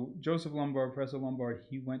teacher. So Joseph Lombard, Professor Lombard,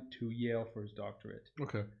 he went to Yale for his doctorate.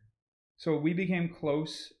 Okay. So we became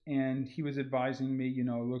close, and he was advising me,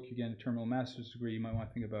 look, you're getting a terminal master's degree. You might want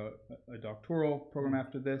to think about a doctoral program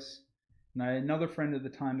after this. And I had another friend at the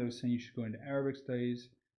time that was saying you should go into Arabic studies.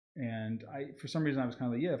 And for some reason, I was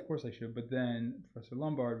kind of like, yeah, of course I should. But then Professor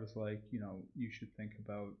Lombard was like, you should think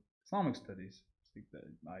about Islamic studies.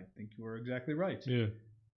 I think you were exactly right. Yeah.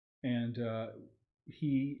 And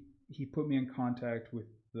he put me in contact with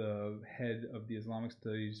the head of the Islamic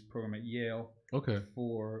Studies program at Yale. Okay.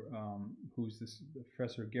 For who's this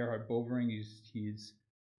Professor Gerhard Bovering? He's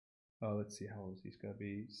let's see, how old is he? He's got to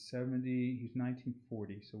be 70. He's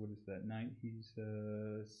 1940. So what is that? He's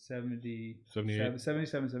 77,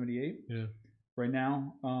 78. Yeah. Right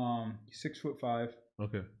now, he's 6'5".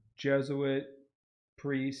 Okay. Jesuit,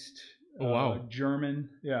 priest. Oh wow. German.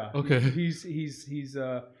 Yeah. Okay. He's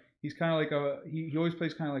kind of like he always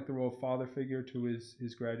plays kind of like the role of father figure to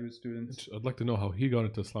his graduate students. I'd like to know how he got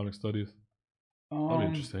into Islamic studies. That'd be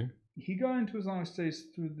interesting. He got into Islamic studies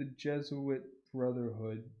through the Jesuit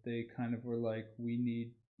Brotherhood. They kind of were like, we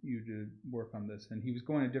need you to work on this, and he was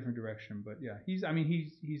going a different direction. But yeah, he's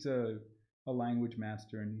a language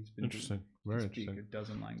master, and he's been very interesting. A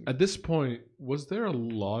dozen languages. At this point, was there a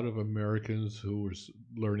lot of Americans who were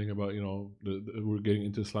learning about who were getting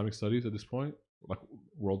into Islamic studies at this point? Like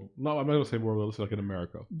world? No, I'm not gonna say world. It's like in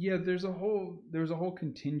America. Yeah, there was a whole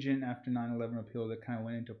contingent after 9/11 appeal that kind of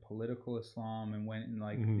went into political Islam and went in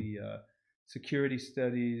like the security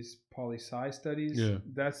studies, poli-sci studies. Yeah,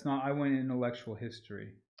 I went in intellectual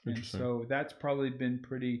history, and so that's probably been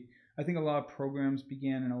pretty. I think a lot of programs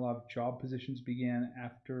began and a lot of job positions began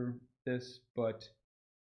after this, but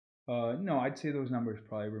no, I'd say those numbers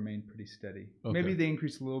probably remain pretty steady. Okay. Maybe they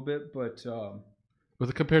increased a little bit, but.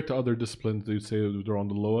 But compared to other disciplines, you'd say they're on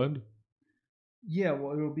the low end? Yeah,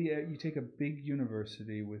 well, it'll be you take a big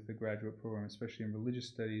university with a graduate program, especially in religious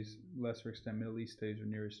studies, lesser extent Middle East studies or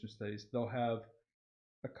Near Eastern studies. They'll have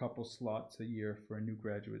a couple slots a year for a new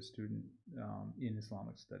graduate student in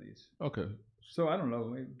Islamic studies. Okay. So I don't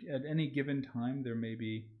know. At any given time, there may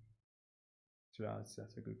be. So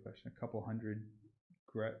that's a good question.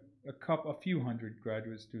 A few hundred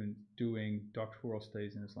graduate students doing doctoral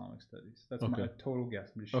studies in Islamic studies. That's my total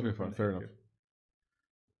guess. Okay, fine, fair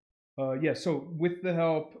enough. So with the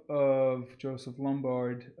help of Joseph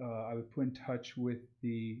Lombard, I was put in touch with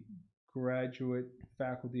the graduate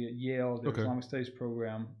faculty at Yale, the Islamic Studies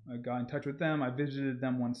program. I got in touch with them. I visited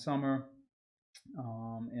them one summer,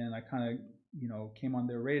 and I kind of came on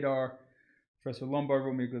their radar. Professor Lombard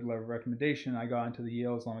wrote me a good letter of recommendation. I got into the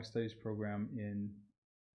Yale Islamic Studies program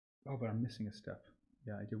but I'm missing a step.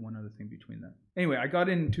 Yeah, I did one other thing between them. Anyway, I got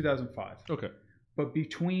in 2005. Okay. But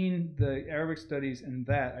between the Arabic studies and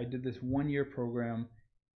that, I did this 1-year program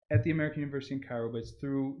at the American University in Cairo, but it's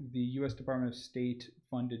through the U.S. Department of State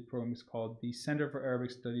funded program. It's called the Center for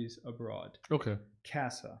Arabic Studies Abroad. Okay.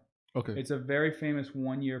 CASA. Okay. It's a very famous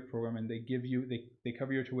 1-year program, and they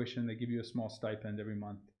cover your tuition. They give you a small stipend every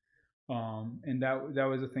month. And that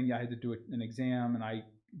was a thing. I had to do an exam, and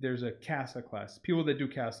there's a CASA class. People that do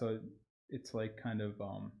CASA, it's like kind of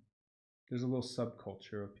there's a little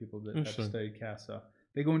subculture of people that have studied CASA.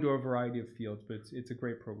 They go into a variety of fields, but it's a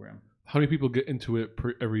great program. How many people get into it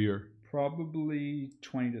every year? Probably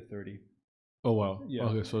 20 to 30. Oh wow! Yeah.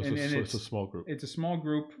 Okay, so it's a small group. It's a small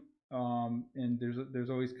group, and there's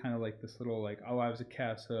always kind of like this little like, I was a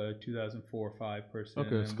CASA 2004 or 5 person.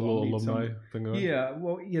 Okay, it's a little alumni thing. Yeah,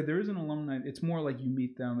 there is an alumni. It's more like you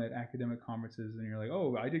meet them at academic conferences, and you're like,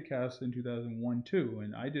 oh, I did CASA in 2001 too,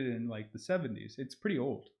 and I did it in like the 70s. It's pretty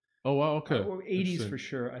old. Oh wow! Okay. 80s for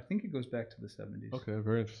sure. I think it goes back to the 70s. Okay,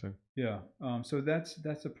 very interesting. Yeah. So that's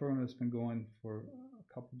a program that's been going for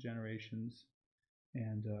a couple generations,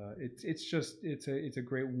 and it's a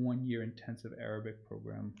great 1-year intensive Arabic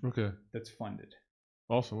program. Okay. That's funded.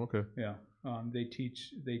 Awesome. Okay. Yeah. They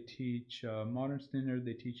teach modern standard.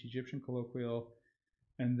 They teach Egyptian colloquial.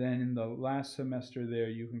 And then in the last semester there,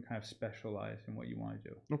 you can kind of specialize in what you want to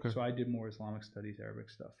do. Okay. So I did more Islamic studies,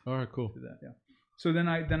 Arabic stuff. All right, cool. That, yeah. So then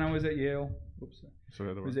I was at Yale. Oops. I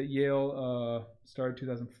was at Yale. Started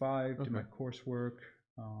 2005. Did my coursework,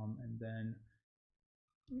 and then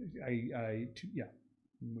yeah.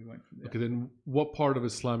 We went from there. Okay, then what part of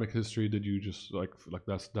Islamic history did you just like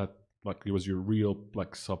it was your real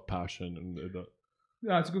like sub passion and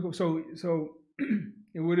No, it's a good. So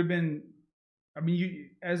it would have been. I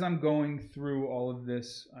mean, as I'm going through all of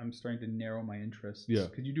this, I'm starting to narrow my interests. Yeah.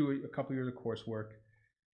 Because you do a couple years of coursework,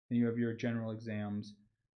 and you have your general exams.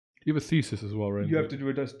 You have a thesis as well, right? You have to do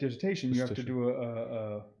a dissertation. You have to do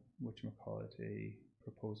a whatchamacallit, a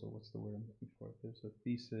proposal. What's the word I'm looking for? There's a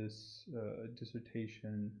thesis, a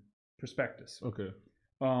dissertation, prospectus. Okay.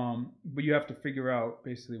 But you have to figure out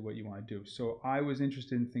basically what you want to do. So I was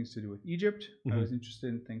interested in things to do with Egypt. I was interested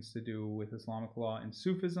in things to do with Islamic law and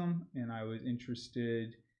Sufism. And I always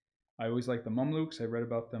liked the Mamluks. I read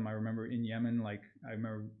about them. I remember in Yemen, I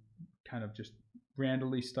remember kind of just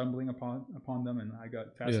randomly stumbling upon them, and I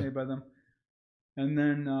got fascinated by them. And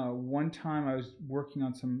then one time I was working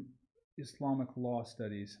on some Islamic law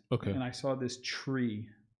studies. Okay. And I saw this tree.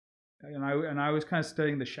 And I was kind of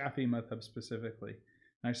studying the Shafi'i madhab specifically.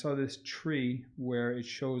 And I saw this tree where it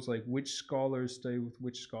shows like which scholars study with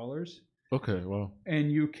which scholars. Okay, wow.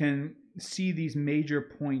 And you can see these major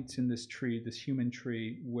points in this tree, this human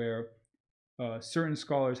tree, where certain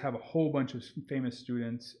scholars have a whole bunch of famous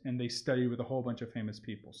students and they study with a whole bunch of famous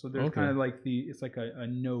people. So there's kind of like it's like a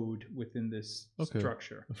node within this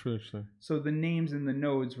structure. That's really interesting. So the names in the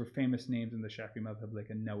nodes were famous names in the Shafi'i madhab,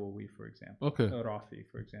 like a Nawawi, for example. Okay. Rafi,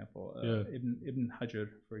 for example. Ibn Hajar,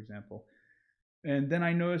 for example. And then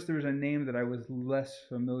I noticed there was a name that I was less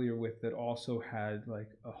familiar with that also had like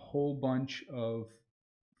a whole bunch of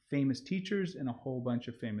famous teachers and a whole bunch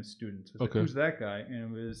of famous students. Like, who's that guy?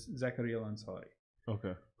 And it was Zakaria al-Ansari.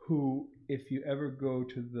 Okay. Who, if you ever go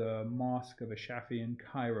to the mosque of a Shafi in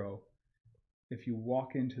Cairo, if you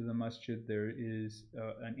walk into the masjid, there is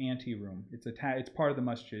an anteroom. It's part of the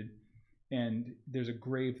masjid. And there's a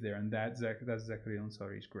grave there, and that's Zakaria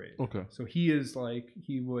al-Ansari's grave. Okay. So he was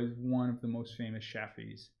one of the most famous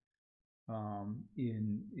Shafis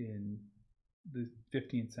in the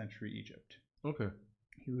 15th century Egypt. Okay.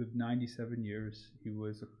 He lived 97 years. He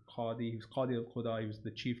was a Qadi. He was Qadi al-Qudaa. He was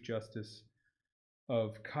the Chief Justice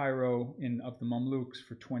of Cairo of the Mamluks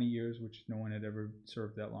for 20 years, which no one had ever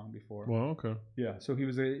served that long before. Well, okay. Yeah, so he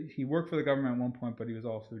worked for the government at one point, but he was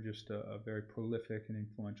also just a very prolific and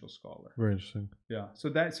influential scholar. Very interesting. Yeah,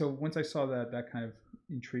 so once I saw that kind of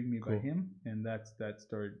intrigued me by him, and that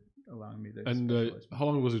started allowing me to. And how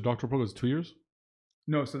long was your doctoral program? Was it 2 years?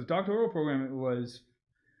 No, so the doctoral program was,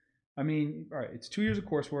 all right, it's 2 years of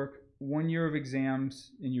coursework, 1 year of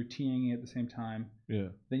exams, and you're TAing at the same time. Yeah.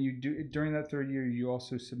 Then you do during that third year, you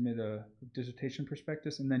also submit a dissertation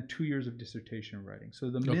prospectus, and then 2 years of dissertation writing. So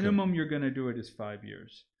the minimum you're going to do it is 5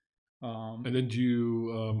 years. And then do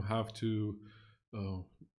you have to?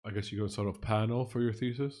 I guess you go in sort of panel for your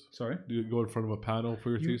thesis. Sorry. Do you go in front of a panel for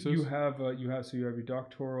your thesis? You have your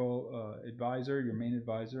doctoral advisor, your main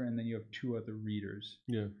advisor, and then you have 2 other readers.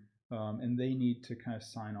 Yeah. And they need to kind of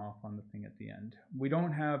sign off on the thing at the end.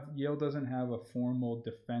 Yale doesn't have a formal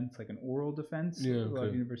defense, like an oral defense. Yeah, a lot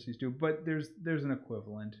of universities do, but there's an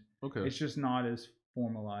equivalent. Okay. It's just not as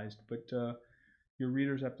formalized, but your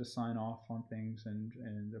readers have to sign off on things and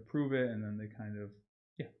approve it, and then they kind of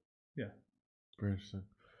yeah. Very interesting.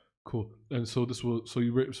 Cool. And so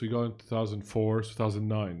you got in 2004,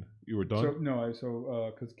 2009. You were done.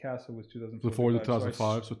 Because CASA was 2004. Before the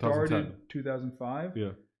 2005, so 2010. Started 2005.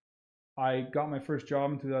 Yeah. I got my first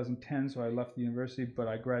job in 2010, so I left the university, but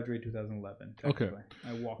I graduated 2011. Okay.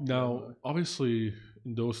 I walked. Now, obviously,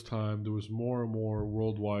 in those times, there was more and more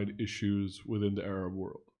worldwide issues within the Arab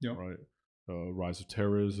world. Yep. Right. Rise of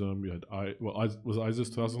terrorism. You had was ISIS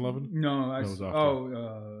 2011? No, ISIS.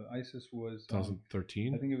 ISIS was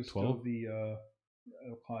 2013. I think it was 12? still the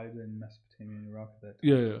Al-Qaeda in Mesopotamia and Iraq at that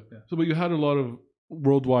time. Yeah. So, but you had a lot of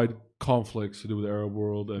worldwide conflicts to do with the Arab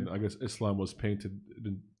world, and I guess Islam was painted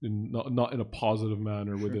not in a positive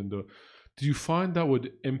manner within the. Did you find that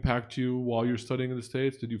would impact you while you're studying in the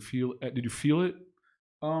States? Did you feel it?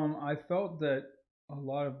 I felt that a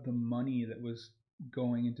lot of the money that was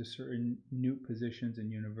going into certain new positions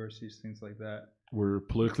in universities, things like that, were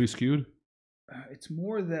politically skewed. It's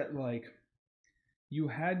more that like you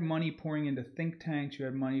had money pouring into think tanks, you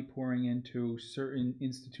had money pouring into certain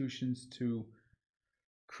institutions to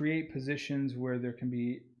create positions where there can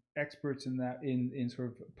be experts in that in sort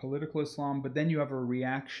of political Islam, but then you have a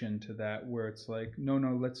reaction to that where it's like, no,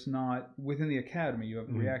 let's not. Within the academy, you have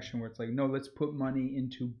a reaction where it's like, no, let's put money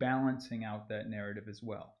into balancing out that narrative as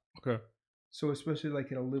well. Okay. So especially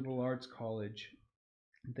like at a liberal arts college,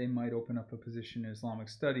 they might open up a position in Islamic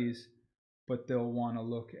studies, but they'll want to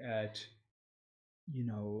look at,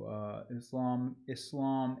 Islam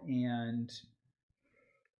and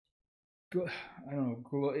I don't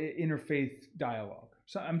know, interfaith dialogue.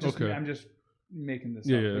 So I'm just making this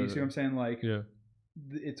up. You see what I'm saying? Like,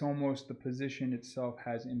 it's almost the position itself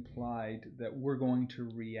has implied that we're going to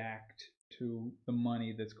react to the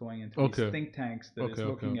money that's going into these think tanks that is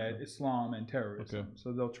looking at Islam and terrorism.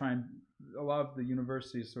 So they'll try and, a lot of the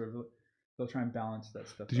universities they'll try and balance that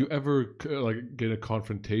stuff. Did you ever get a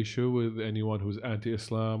confrontation with anyone who's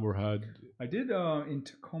anti-Islam or had? I did in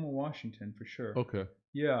Tacoma, Washington, for sure. Okay.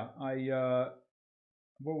 Yeah,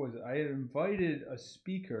 what was it? I had invited a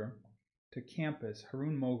speaker to campus,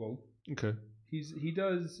 Harun Mogul. Okay. He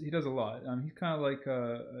does a lot. He's kind of like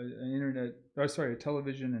a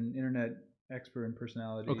television and internet expert in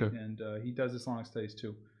personality. Okay. And he does Islamic studies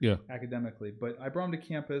too. Yeah. Academically, but I brought him to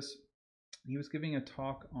campus. He was giving a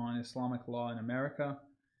talk on Islamic law in America,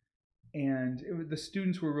 and the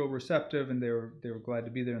students were real receptive, and they were glad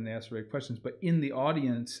to be there, and they asked the right questions. But in the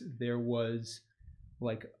audience, there was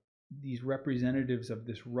like these representatives of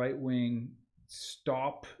this right wing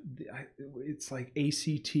it's like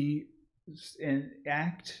ACT and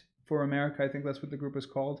Act for America. I think that's what the group is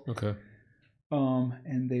called. Okay.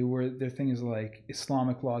 And their thing is like,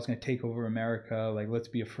 Islamic law is going to take over America. Like, let's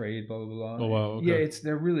be afraid, blah, blah, blah. Oh, wow. Okay. Yeah,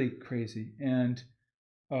 they're really crazy. And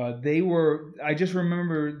I just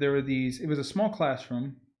remember there were it was a small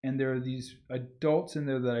classroom, and there were these adults in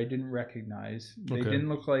there that I didn't recognize. They didn't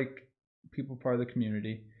look like people part of the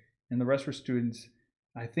community. And the rest were students.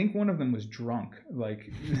 I think one of them was drunk. Like,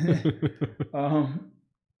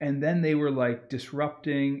 and then they were like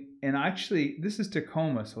disrupting. And actually, this is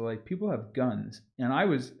Tacoma, so like people have guns. And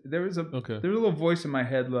there was a little voice in my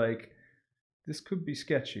head like, this could be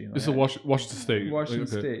sketchy. Like, this is Washington State. Washington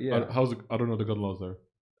State, yeah. I don't know the gun laws there.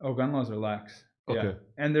 Oh, gun laws are lax. Okay. Yeah.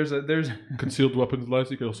 And there's concealed weapons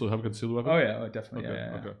license. You can also have a concealed weapon. Oh yeah, definitely.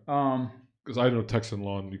 Okay. Yeah. Because I know Texan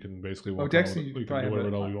law, and you can basically walk Texan, you can do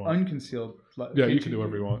whatever you want. Unconcealed. Yeah, you can do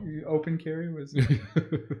whatever you want. Open carry was.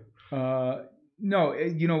 No,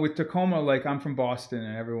 with Tacoma, like, I'm from Boston,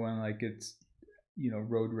 and everyone like it's,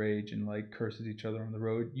 road rage and like curses each other on the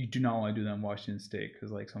road. You do not want to do that in Washington State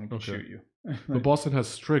because like someone can shoot you. But Boston has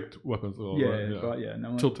strict weapons law. Yeah, right? yeah.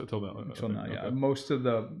 No, till now. Until now, yeah. Okay. Most of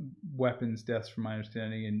the weapons deaths, from my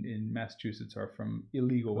understanding, in Massachusetts are from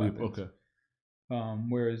illegal weapons. Okay.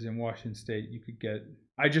 Whereas in Washington State, you could get.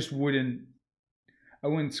 I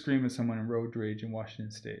wouldn't scream at someone in road rage in Washington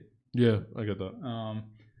State. Yeah, I get that.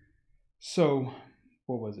 So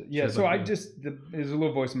what was it? Yeah. So there's a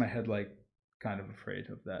little voice in my head like, kind of afraid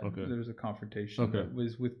of that. Okay. There was a confrontation that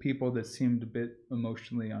was with people that seemed a bit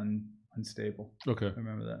emotionally unstable. Okay. I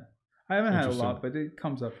remember that. I haven't had a lot, but it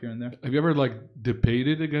comes up here and there. Have you ever like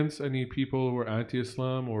debated against any people who are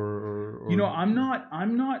anti-Islam or? I'm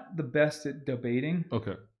not the best at debating.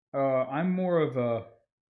 Okay. I'm more of a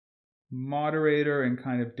moderator and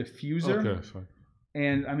kind of diffuser. Okay, fine.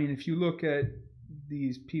 And I mean, if you look at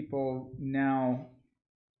these people now,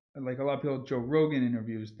 like a lot of people, Joe Rogan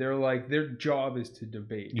interviews, they're like, their job is to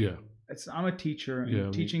debate. Yeah. I'm a teacher,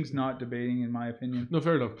 and teaching's not debating, in my opinion. No,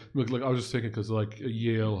 fair enough. Look, like I was just thinking because like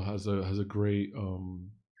Yale has a great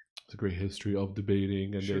history of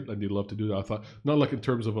debating, and they love to do that. I thought not like in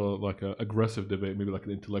terms of a aggressive debate, maybe like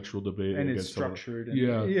an intellectual debate, and it's structured. And,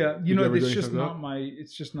 yeah. It's just not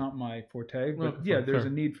my forte. But there's a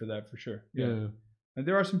need for that for sure. Yeah. And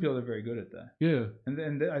there are some people that are very good at that. Yeah.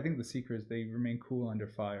 And I think the secret is they remain cool under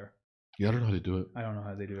fire. Yeah, I don't know how to do it. I don't know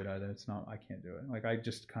how they do it either. I can't do it. Like, I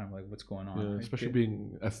just kind of like, what's going on? Yeah, especially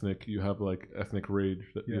being ethnic, you have like ethnic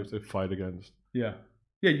rage that you have to fight against. Yeah.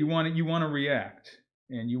 Yeah, you want to react,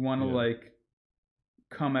 and you want to like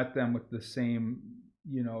come at them with the same,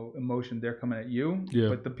 emotion they're coming at you. Yeah.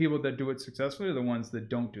 But the people that do it successfully are the ones that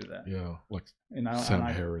don't do that. Yeah, like Sam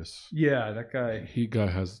Harris. Yeah, that guy. He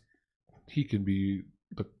can be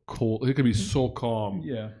he can be so calm.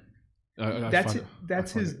 Yeah.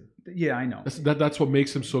 That's his. Yeah, I know. That's what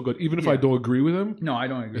makes him so good. Even if I don't agree with him. No, I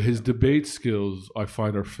don't agree. His debate skills, I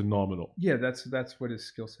find, are phenomenal. Yeah, that's what his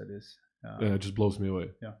skill set is. And it just blows me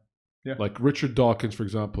away. Yeah. Yeah. Like Richard Dawkins, for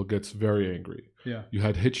example, gets very angry. Yeah. You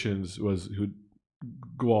had Hitchens who'd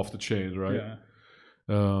go off the chains, right?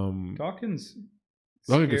 Yeah. Dawkins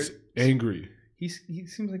gets angry. He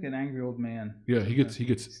seems like an angry old man. Yeah, he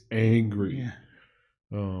gets angry.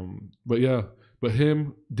 Yeah. But yeah, But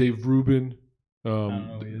him, Dave Rubin, I don't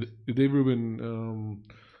know who he is. Dave Rubin.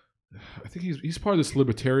 I think he's part of this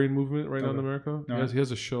libertarian movement right now in America. He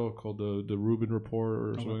has a show called the Rubin Report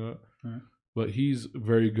or something like that. Right. But he's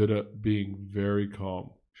very good at being very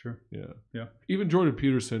calm. Sure. Yeah. Yeah. Even Jordan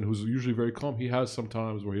Peterson, who's usually very calm, he has some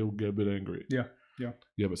times where he'll get a bit angry. Yeah. Yeah.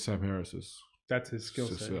 Yeah, but Sam Harris is. That's his skill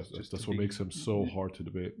set. That's what makes him so hard to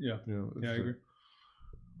debate. Yeah. I agree.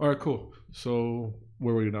 All right, cool. So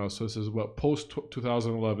where are we now? So this is about post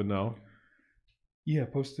 2011 now. Yeah,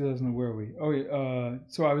 post 2000. Where are we? Oh, yeah.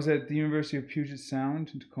 So I was at the University of Puget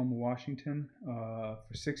Sound in Tacoma, Washington, for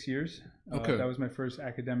 6 years. Okay. That was my first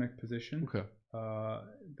academic position. Okay. I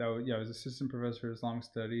was assistant professor of Islamic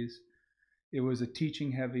studies. It was a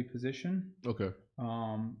teaching-heavy position. Okay.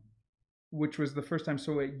 Which was the first time.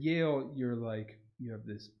 So at Yale, you have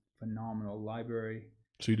this phenomenal library.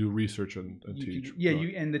 So you do research and teach. Yeah,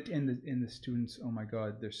 and the students. Oh my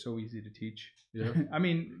God, they're so easy to teach. Yeah. I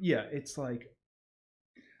mean, yeah, it's like.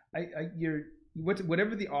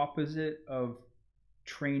 Whatever the opposite of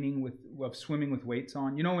training of swimming with weights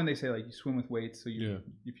on. You know when they say like you swim with weights, so if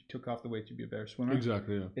you took off the weights, you'd be a better swimmer.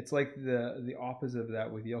 Exactly. Yeah. It's like the opposite of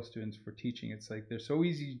that with Yale students for teaching. It's like they're so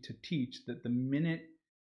easy to teach that the minute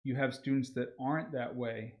you have students that aren't that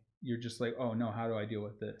way, you're just like, oh no, how do I deal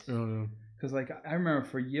with this? Oh no. Because like I remember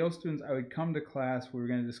for Yale students, I would come to class, we were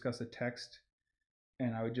going to discuss a text,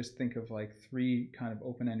 and I would just think of like 3 kind of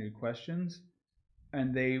open-ended questions.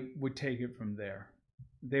 And they would take it from there.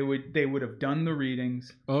 They would have done the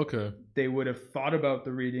readings. Okay. They would have thought about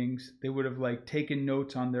the readings. They would have like taken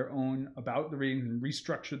notes on their own about the readings and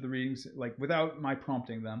restructured the readings like without my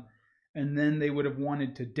prompting them. And then they would have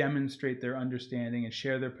wanted to demonstrate their understanding and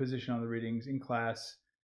share their position on the readings in class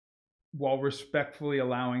while respectfully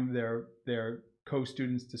allowing their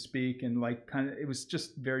co-students to speak, and like kind of it was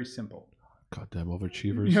just very simple. Goddamn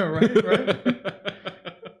overachievers. Yeah, right.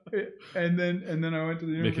 And then I went to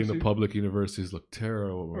the university. Making the public universities look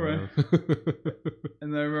terrible. Right.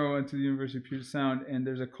 And then I remember I went to the University of Puget Sound, and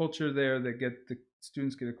there's a culture there that the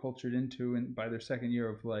students get cultured into, and by their second year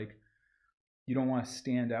of like, you don't want to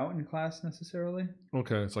stand out in class necessarily.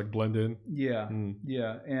 Okay, it's like blend in. Yeah,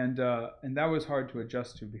 yeah, and that was hard to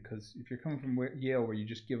adjust to, because if you're coming from Yale, where you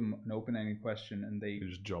just give them an open-ended question and you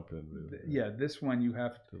just jump in. Yeah, this one you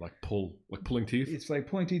have to like pulling teeth. It's like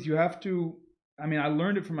pulling teeth. You have to. I mean, I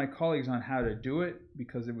learned it from my colleagues on how to do it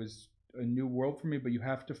because it was a new world for me, but you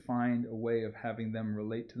have to find a way of having them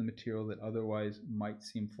relate to the material that otherwise might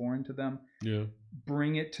seem foreign to them. Yeah.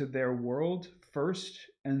 Bring it to their world first,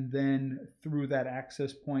 and then through that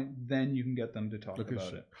access point, then you can get them to talk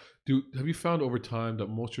about it. Have you found over time that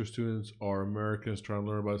most of your students are Americans trying to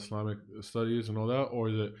learn about Islamic studies and all that, or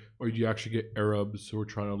do you actually get Arabs who are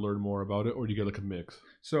trying to learn more about it, or do you get like a mix?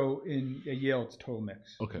 So at Yale, it's a total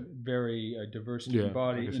mix. Okay. Very diverse student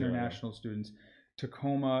body, international students.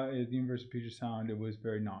 Tacoma at the University of Puget Sound, it was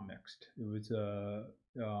very non-mixed. It was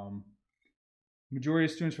majority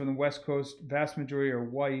of students from the West Coast, vast majority are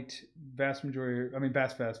white, vast majority are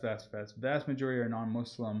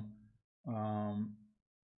non-Muslim.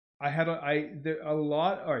 I had a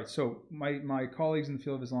lot. All right, so my colleagues in the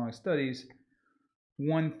field of Islamic studies,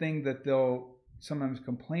 one thing that they'll sometimes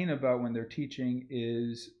complain about when they're teaching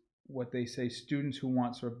is what they say, students who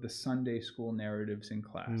want sort of the Sunday school narratives in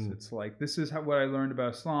class. It's like, this is what I learned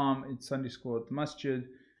about Islam in Sunday school at the masjid.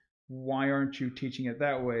 Why aren't you teaching it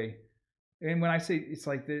that way? And when I say, it's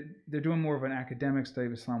like they're doing more of an academic study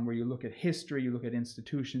of Islam, where you look at history, you look at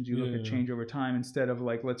institutions, you look at change over time, instead of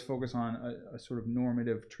like, let's focus on a sort of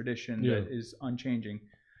normative tradition that is unchanging.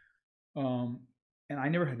 And I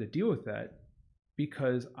never had to deal with that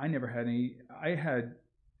because I had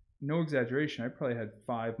no exaggeration, I probably had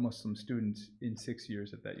 5 Muslim students in 6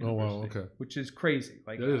 years at that university. Oh, wow, okay. Which is crazy.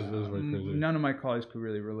 Like, that is very crazy. None of my colleagues could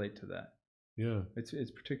really relate to that. Yeah.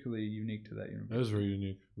 It's particularly unique to that university. That is very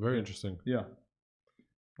unique. Very interesting. Yeah.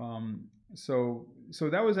 So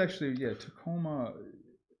that was actually, Tacoma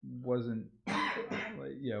wasn't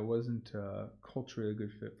culturally a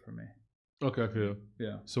good fit for me. Okay, okay.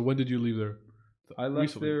 Yeah. So when did you leave there? I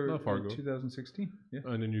left there in 2016. Yeah.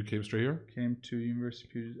 And then you came straight here? Came to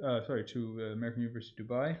to American University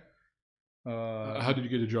Dubai. How did you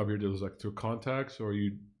get a job here? Did it was like through contacts, or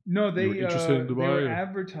you? No, they were interested in Dubai. They were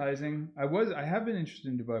advertising. I have been interested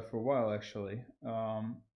in Dubai for a while, actually.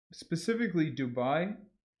 Specifically Dubai,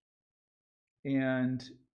 and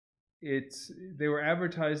they were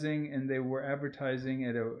advertising, and they were advertising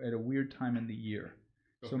at a weird time in the year.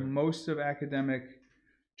 Okay. So most of academic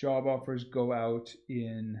job offers go out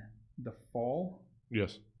in the fall.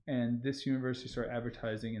 Yes. And this university started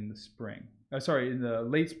advertising in the spring. In the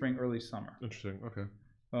late spring, early summer. Interesting. Okay.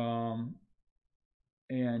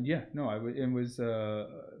 And yeah, no, it was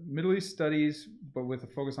Middle East studies, but with a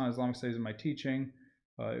focus on Islamic studies in my teaching.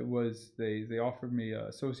 It was they offered me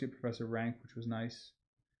associate professor rank, which was nice.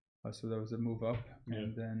 So that was a move up,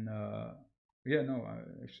 and then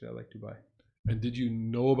actually I like Dubai. And did you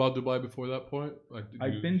know about Dubai before that point? Like,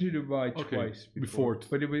 I've been to Dubai twice before,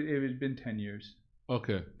 but it had been 10 years.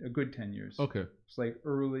 Okay. A good 10 years. Okay. It's like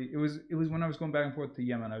early. It was when I was going back and forth to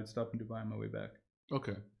Yemen. I would stop in Dubai on my way back.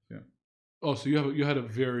 Okay. Yeah. Oh, so you had a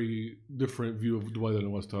very different view of Dubai than it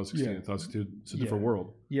was 2016. 2016, it's a different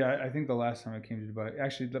world. Yeah, I think the last time I came to Dubai,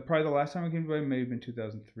 actually, probably the last time I came to Dubai may have been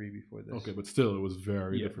 2003 before this. Okay, but still, it was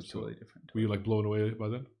very different. It's totally different. Were you like blown away by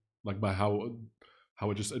then? Like by how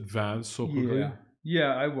it just advanced so quickly?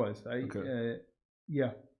 Yeah, I was.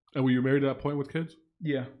 Yeah. And were you married at that point with kids?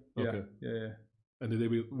 Yeah. Okay. Yeah. And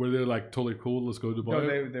were they like totally cool? Let's go to Dubai.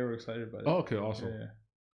 No, they were excited by it. Oh, okay, awesome. Yeah.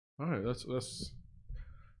 All right,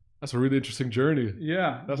 that's a really interesting journey.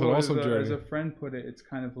 Yeah, that's an awesome journey. As a friend put it, it's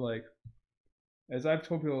kind of like, as I've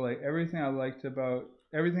told people, like everything I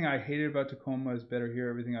hated about Tacoma is better here.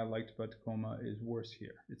 Everything I liked about Tacoma is worse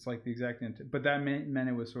here. It's like the exact, but that meant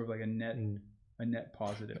it was sort of like a net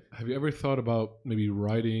positive. Have you ever thought about maybe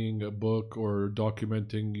writing a book or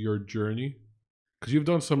documenting your journey? Because you've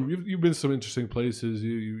been some interesting places.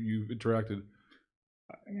 You've interacted.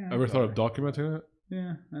 Ever thought of documenting it?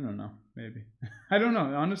 Yeah, I don't know. Maybe. I don't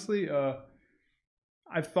know. Honestly,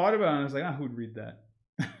 I've thought about it and I was like, who would read that?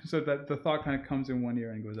 So that the thought kind of comes in one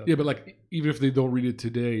ear and goes out. Yeah, but like, even if they don't read it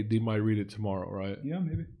today, they might read it tomorrow, right? Yeah,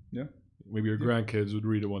 maybe. Yeah. Maybe your grandkids would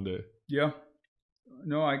read it one day. Yeah.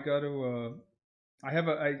 No, I got to, I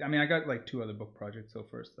got like 2 other book projects though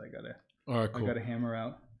first. I got to hammer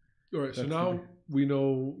out. All right, so now we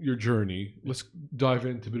know your journey. Let's dive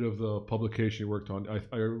into a bit of the publication you worked on.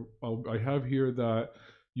 I have here that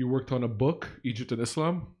you worked on a book, Egypt and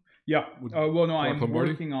Islam. Yeah. Well, no, I'm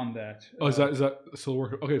working on that. Oh, is that still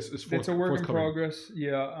working? Okay, it's a work in progress.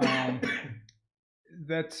 Yeah.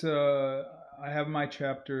 That's I have my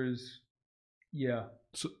chapters. Yeah.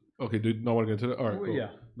 So, okay, did not want to get into that. All right. Cool.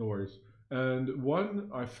 Yeah. No worries. And one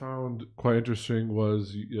I found quite interesting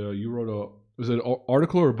was you wrote was it an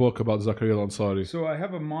article or a book about Zakaria al-Ansari? So I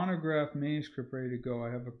have a monograph manuscript ready to go.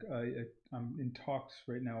 I'm in talks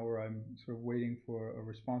right now where I'm sort of waiting for a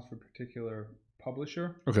response from a particular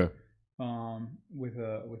publisher. Okay. With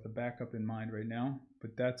a backup in mind right now,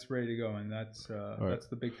 but that's ready to go, and that's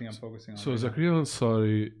the big thing I'm focusing on. So Zakaria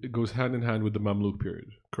al-Ansari, it goes hand in hand with the Mamluk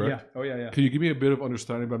period, correct? Yeah. Oh yeah. Can you give me a bit of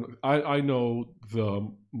understanding about? I know the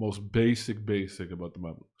most basic about the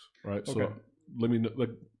Mamluks, right? Okay. So let me know,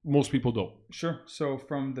 like most people don't. Sure. So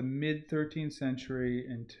from the mid 13th century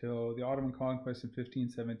until the Ottoman conquest in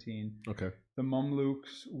 1517, okay, the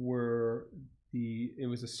Mamluks were it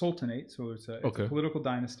was a sultanate, so it's a political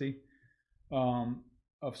dynasty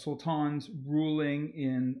of sultans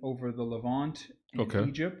ruling over the Levant and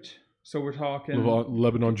Egypt. So we're talking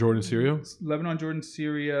Lebanon, Jordan, Syria,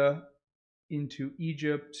 into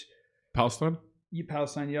Egypt, Palestine.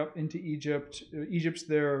 Palestine, yep, into Egypt. Egypt's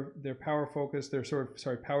their power focus, their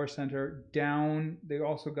power center. Down, they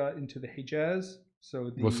also got into the Hejaz.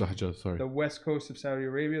 So what's the Hejaz? Sorry, the west coast of Saudi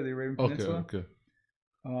Arabia, the Arabian Peninsula. Okay.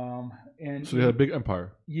 And so they had a big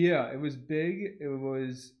empire. Yeah, it was big. It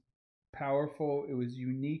was powerful. It was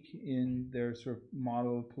unique in their sort of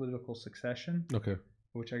model of political succession. Okay,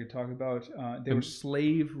 which I could talk about. They were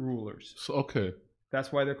slave rulers. So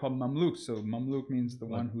that's why they're called Mamluks. So Mamluk means the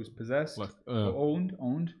one who's possessed, owned,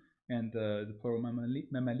 and the plural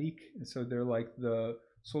Mamalik. So they're like the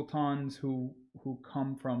sultans who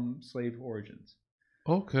come from slave origins.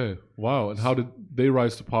 Okay. Wow. And how did they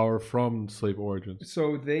rise to power from slave origins?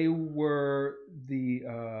 So they were the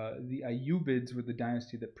Ayyubids were the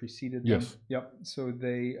dynasty that preceded them. Yes. Yep. So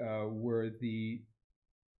they were the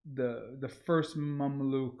first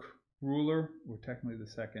Mamluk ruler, or technically the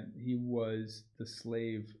second. He was the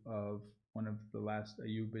slave of one of the last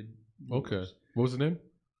Ayyubid rulers. Okay. What was the name?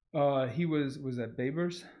 He was at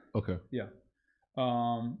Babers. Okay. Yeah.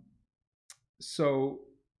 So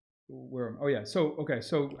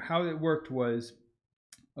how it worked was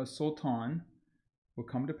a sultan would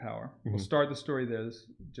come to power. Mm-hmm. We'll start the story there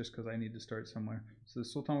just because I need to start somewhere. So the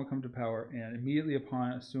sultan would come to power, and immediately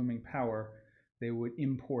upon assuming power, they would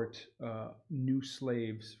import new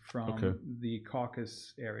slaves from the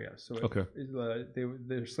Caucasus area. So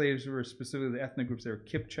their slaves were specifically the ethnic groups. They were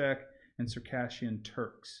Kipchak and Circassian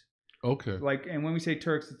Turks. Okay. And when we say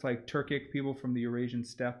Turks, it's like Turkic people from the Eurasian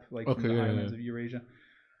steppe, from the highlands of Eurasia.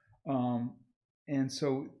 And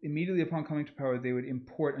so immediately upon coming to power, they would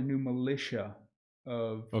import a new militia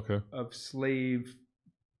of slave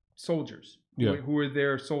soldiers who were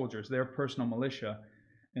their soldiers, their personal militia.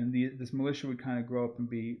 and this militia would kind of grow up and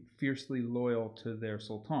be fiercely loyal to their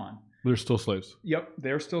sultan. They're still slaves. Yep,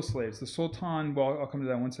 they're still slaves. The sultan, well, I'll come to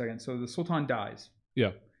that in 1 second. So the sultan dies.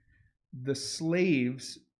 Yeah. The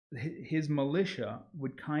slaves, his militia,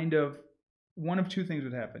 would kind of, one of two things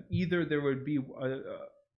would happen. Either there would be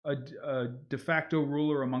a de facto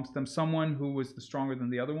ruler amongst them, someone who was stronger than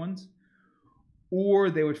the other ones, or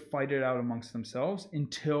they would fight it out amongst themselves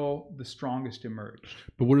until the strongest emerged.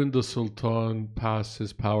 But wouldn't the sultan pass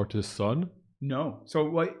his power to his son? No.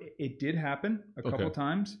 So it did happen a couple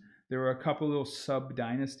times. There were a couple little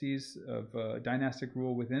sub-dynasties of dynastic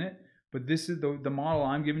rule within it. But this is the model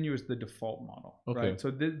I'm giving you is the default model. Right?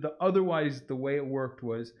 So otherwise, the way it worked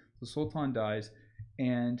was the sultan dies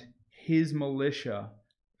and his militia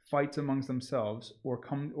fights amongst themselves or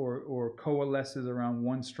coalesces around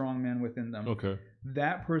one strong man within them.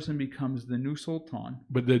 That person becomes the new sultan.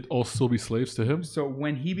 But they'd all still be slaves to him? So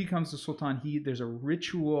when he becomes the sultan, there's a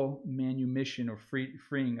ritual manumission or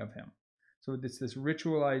freeing of him. So it's this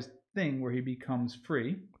ritualized thing where he becomes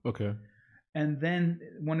free. And then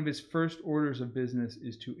one of his first orders of business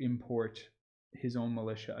is to import his own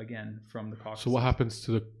militia again from the Caucasus. So what happens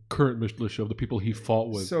to the current militia of the people he fought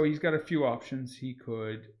with? So he's got a few options. He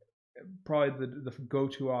could probably the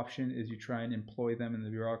go-to option is you try and employ them in the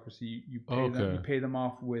bureaucracy. You pay them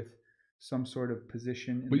off with some sort of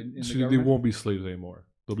position in the government. They won't be slaves anymore.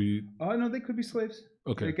 They'll be. No, they could be slaves.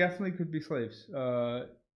 They definitely could be slaves.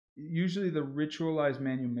 Usually, the ritualized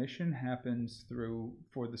manumission happens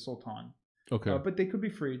for the sultan. But they could be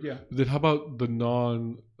freed. Yeah. Then how about the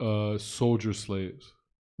non-soldier slaves?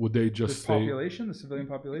 Would they just the civilian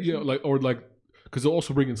population? Yeah, because they'll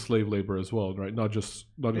also bring in slave labor as well, right? Not just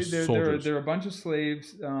soldiers. There are a bunch of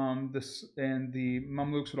slaves. And the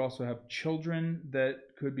Mamluks would also have children that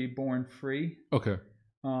could be born free.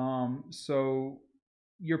 So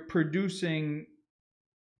you're producing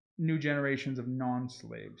new generations of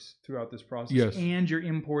non-slaves throughout this process, and you're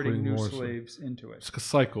importing new slaves into it. It's like a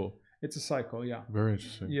cycle. It's a cycle, yeah. Very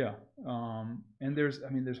interesting. Yeah, and there's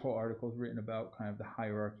whole articles written about kind of the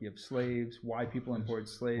hierarchy of slaves, why people imported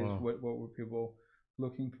slaves, what were people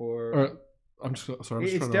looking for. I'm just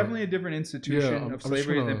sorry. It's definitely a different institution of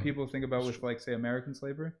slavery than people think about with, say, American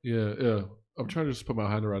slavery. Yeah. I'm trying to just put my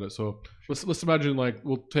hand around it. So let's imagine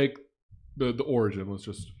we'll take the origin. Let's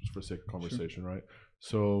just for sake of conversation, right?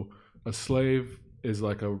 So a slave is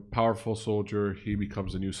like a powerful soldier. He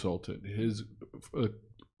becomes a new sultan. His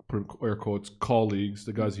air quotes colleagues,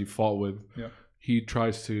 the guys he fought with, he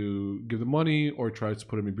tries to give them money or tries to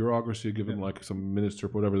put him in bureaucracy, give him some minister,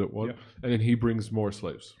 whatever that was, and then he brings more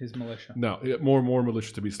slaves. His militia. Now, more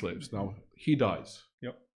militia to be slaves. Now he dies.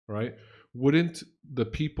 Right? Wouldn't the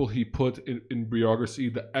people he put in bureaucracy,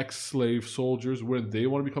 the ex-slave soldiers, wouldn't they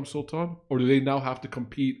want to become sultan, or do they now have to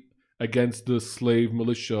compete against the slave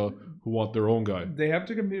militia who want their own guy? They have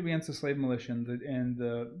to compete against the slave militia, and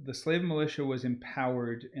the slave militia was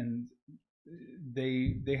empowered, and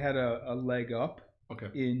they had a leg up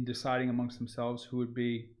in deciding amongst themselves who would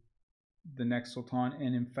be the next sultan.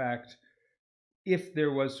 And in fact, if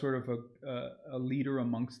there was sort of a leader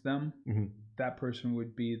amongst them, that person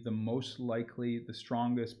would be the most likely, the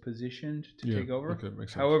strongest positioned to take over. Makes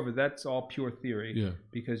sense. However, that's all pure theory,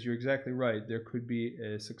 because you're exactly right. There could be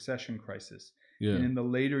a succession crisis. And in the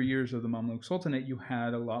later years of the Mamluk Sultanate, you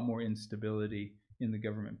had a lot more instability in the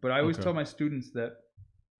government. But I always tell my students that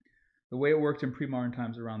the way it worked in pre-modern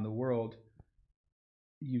times around the world,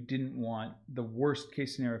 you didn't want, the worst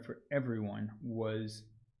case scenario for everyone was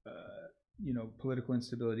political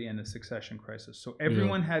instability and a succession crisis. So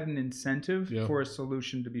everyone had an incentive for a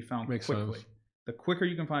solution to be found quickly. Sense. The quicker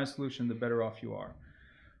you can find a solution, the better off you are,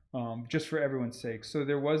 just for everyone's sake. So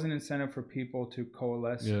there was an incentive for people to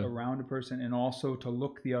coalesce around a person, and also to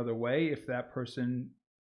look the other way if that person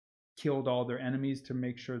killed all their enemies to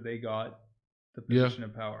make sure they got the position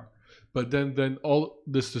of power. But then all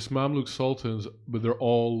this Mamluk sultans, but their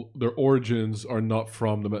origins are not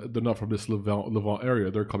from they're not from this Levant area.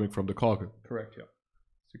 They're coming from the Caucasus. Correct. Yeah.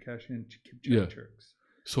 Circassian Kipchak Turks.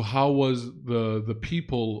 So how was the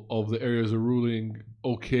people of the areas of ruling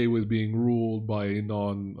okay with being ruled by a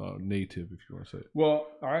non-native, if you want to say it? Well,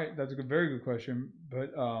 all right, that's a very good question.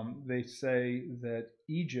 But they say that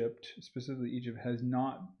Egypt, specifically Egypt,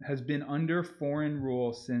 has been under foreign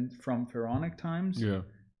rule from Pharaonic times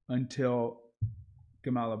until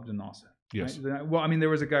Gamal Abdel Nasser. Yes. Right? Well, I mean, there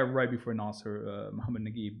was a guy right before Nasser, Muhammad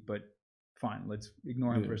Naguib, but fine, let's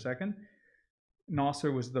ignore him for a second.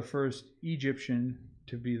 Nasser was the first Egyptian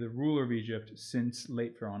to be the ruler of Egypt since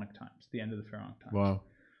late Pharaonic times, the end of the Pharaonic times. Wow.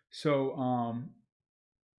 So,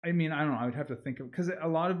 I mean, I don't know. I would have to think of, because a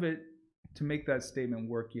lot of it, to make that statement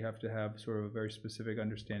work, you have to have sort of a very specific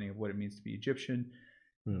understanding of what it means to be Egyptian.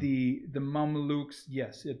 The Mamluks,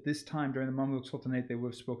 yes, at this time during the Mamluk Sultanate, they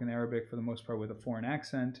would have spoken Arabic for the most part with a foreign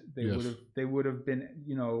accent. They would have been,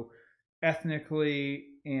 ethnically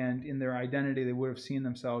and in their identity, they would have seen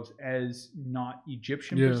themselves as not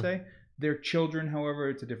Egyptian per se. Their children, however,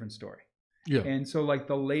 it's a different story. Yeah. And so like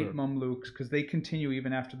the late Mamluks, because they continue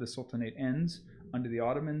even after the Sultanate ends under the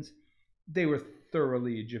Ottomans, they were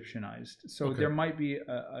thoroughly Egyptianized. So there might be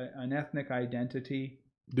an ethnic identity.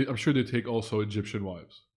 I'm sure they take also Egyptian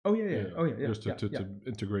wives. Oh yeah. Just to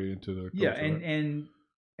integrate into the culture. Yeah, and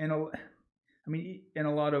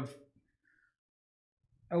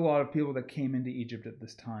a lot of people that came into Egypt at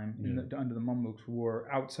this time under the Mamluks were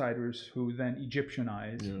outsiders who then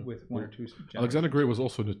Egyptianized with one or two generations. Alexander Great was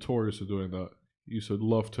also notorious for doing that. He used to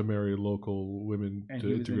love to marry local women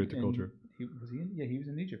to integrate the culture. He was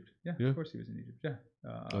in Egypt. Yeah, of course he was in Egypt. Yeah.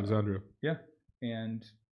 Alexandria. Yeah, and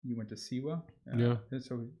he went to Siwa.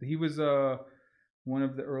 So he was one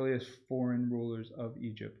of the earliest foreign rulers of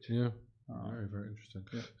Egypt. Yeah. Very, very interesting.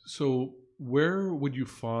 Yeah. So where would you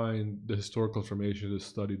find the historical information to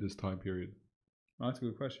study this time period? Well, that's a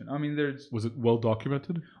good question. I mean, was it well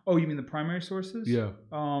documented? Oh, you mean the primary sources? Yeah.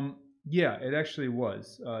 Yeah, it actually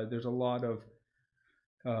was. There's a lot of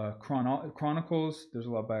chronicles. There's a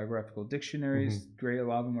lot of biographical dictionaries. A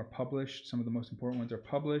lot of them are published. Some of the most important ones are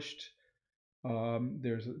published.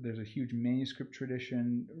 There's a huge manuscript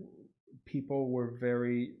tradition. People were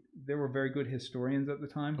very good historians at the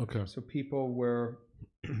time. Okay. So people were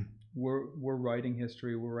writing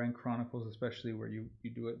history, were writing chronicles, especially where you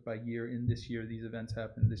do it by year. In this year, these events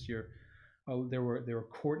happened. This year, there were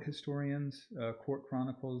court historians, court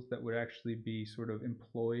chronicles that would actually be sort of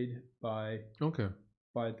employed by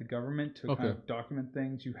the government to kind of document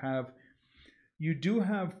things. You do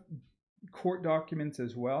have court documents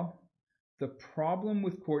as well. The problem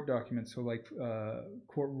with court documents, so like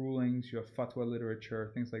court rulings, you have fatwa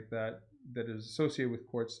literature, things like that is associated with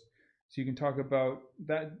courts. So you can talk about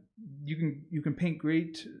that. You can paint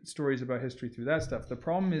great stories about history through that stuff. The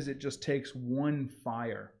problem is it just takes one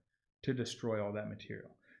fire to destroy all that material.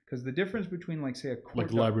 Because the difference between, like, say, a court... Like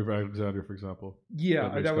the Library of Alexandria, for example.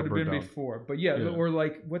 Yeah, that would have been before. But yeah, or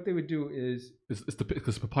like what they would do is...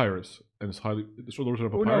 It's papyrus, and it's highly... So those are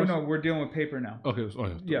papyrus? No, we're dealing with paper now. Okay.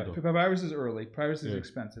 Papyrus is early. Papyrus is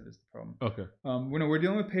expensive is the problem. Okay. We're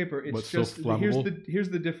dealing with paper. It's just... Here's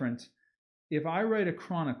the difference. If I write a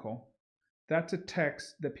chronicle, that's a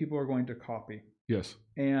text that people are going to copy. Yes.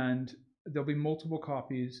 And there'll be multiple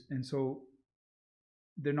copies, and so...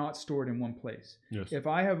 they're not stored in one place. Yes. If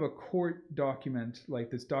I have a court document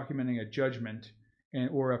like that's documenting a judgment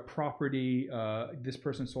or a property, this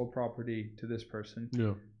person sold property to this person.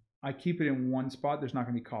 Yeah. I keep it in one spot. There's not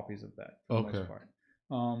going to be copies of that for the most part.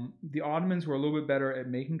 The Ottomans were a little bit better at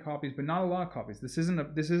making copies, but not a lot of copies. This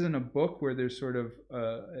isn't a book where there's sort of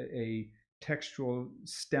a textual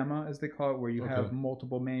stemma, as they call it, where you have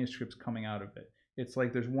multiple manuscripts coming out of it. It's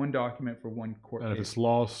like there's one document for one court case. And if it's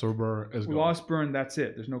lost or burned, it's gone. Lost, burned, that's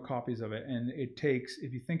it. There's no copies of it. And it takes,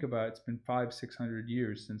 if you think about it, it's been 500-600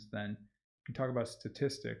 years since then. You can talk about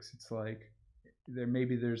statistics. It's like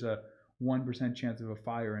there's a 1% chance of a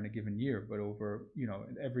fire in a given year, but over,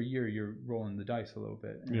 every year you're rolling the dice a little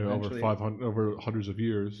bit. And over hundreds of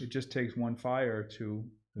years. It just takes one fire to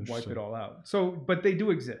wipe it all out. So, but they do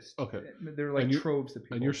exist. Okay. They're like troves that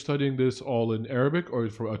people... And you're studying this all in Arabic or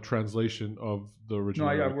for a translation of the original?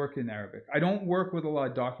 No, I work in Arabic. I don't work with a lot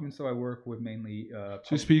of documents, though. I work with mainly... so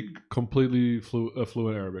you speak completely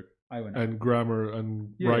fluent Arabic? And grammar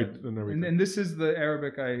and write and everything? And this is the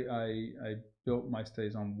Arabic I built my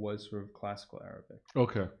studies on, was sort of classical Arabic.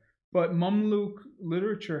 Okay. But Mamluk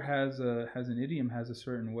literature has an idiom, has a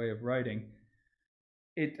certain way of writing.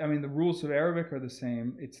 The rules of Arabic are the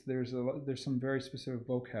same. There's some very specific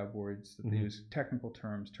vocab words that they use, technical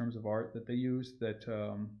terms of art that they use that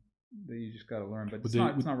you just got to learn. But it's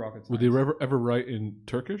not rocket science. Would they ever write in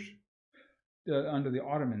Turkish? Under the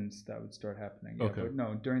Ottomans, that would start happening. Yeah, okay. But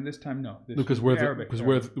no, during this time, no. Because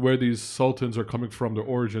where these sultans are coming from, their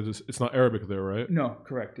origins, it's not Arabic there, right? No,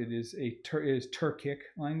 correct. It is Turkic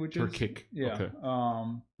languages. Turkic. Yeah. Okay.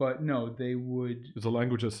 But no, they would. Is a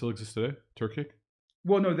language that still exists today? Turkic.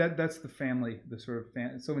 Well, no, that's the family, the sort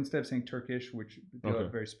of so instead of saying Turkish, which they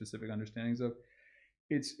have very specific understandings of,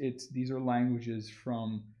 these are languages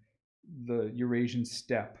from the Eurasian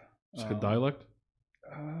steppe. It's like a dialect?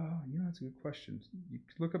 That's a good question. You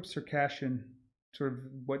could look up Circassian, sort of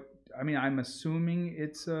I'm assuming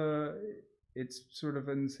it's sort of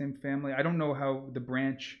in the same family. I don't know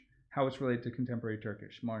how it's related to contemporary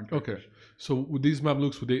Turkish, modern Turkish. Okay. So with these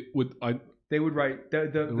Mamluks, they would write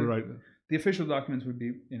The official documents would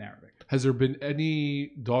be in Arabic. Has there been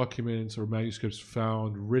any documents or manuscripts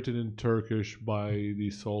found written in Turkish by the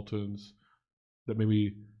sultans that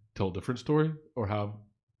maybe tell a different story or have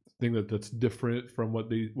thing that's different from what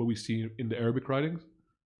we see in the Arabic writings?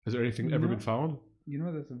 Has there anything ever been found? You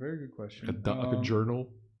know, that's a very good question. Like a journal?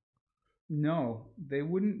 No, they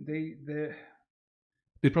wouldn't.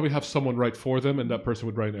 They'd probably have someone write for them, and that person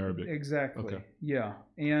would write in Arabic. Exactly. Okay. Yeah,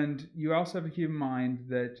 and you also have to keep in mind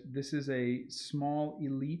that this is a small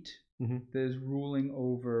elite that is ruling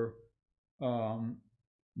over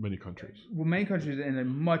many countries. Well, many countries and a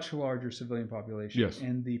much larger civilian population. Yes.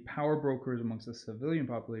 And the power brokers amongst the civilian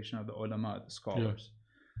population are the ulama, the scholars.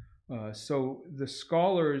 Yeah. So the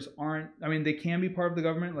scholars aren't, I mean, they can be part of the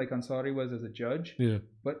government like Ansari was as a judge. Yeah.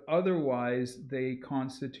 But otherwise, they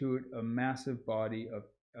constitute a massive body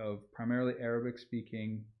of primarily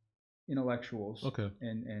Arabic-speaking intellectuals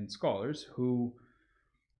and scholars who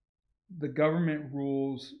the government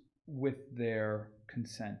rules with their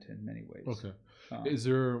consent in many ways. Okay.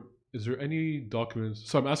 Is there any documents?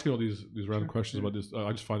 So I'm asking all these random questions about this. I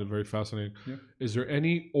just find it very fascinating. Yeah. Is there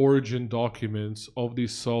any origin documents of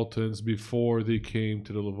these sultans before they came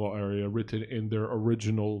to the Levant area written in their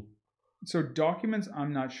original? So documents,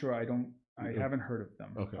 I'm not sure. I haven't heard of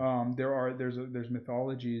them. Okay. There's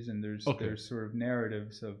mythologies and there's sort of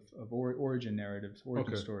narratives of origin narratives,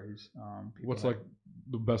 origin stories. What's like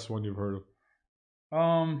the best one you've heard of?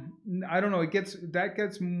 I don't know. That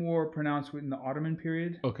gets more pronounced in the Ottoman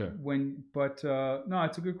period. Okay. No,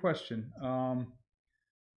 it's a good question. I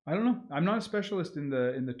don't know. I'm not a specialist in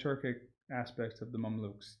the Turkic aspects of the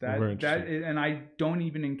Mamluks. And I don't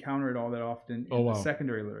even encounter it all that often in the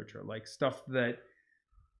secondary literature, like stuff that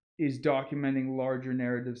is documenting larger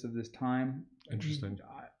narratives of this time. Interesting.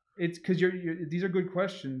 It's because these are good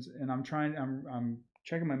questions, and I'm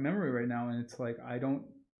checking my memory right now, and it's like I don't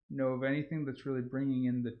know of anything that's really bringing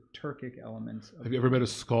in the Turkic elements. Have you ever met a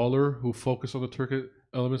scholar who focused on the Turkic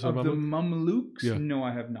elements of the Mamluks? Yeah. No,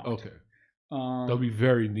 I have not. Okay. That'll be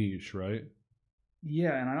very niche, right?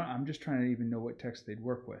 Yeah, and I'm just trying to even know what text they'd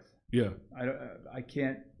work with. Yeah. I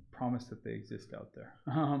can't promise that they exist out there.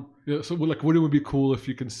 Yeah. So, like, wouldn't it be cool if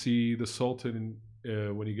you can see the Sultan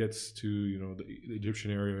when he gets to the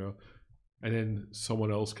Egyptian area, and then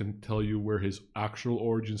someone else can tell you where his actual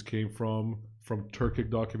origins came from Turkic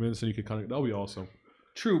documents, and you can that'll be awesome.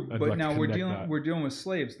 True, but now we're dealing with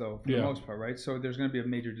slaves though, for the most part, right? So there's going to be a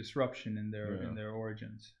major disruption in their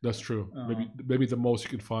origins. That's true. Maybe the most you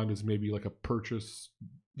can find is maybe like a purchase.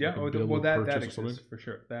 Yeah, that exists for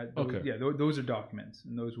sure. Those are documents,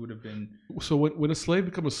 and those would have been. So when a slave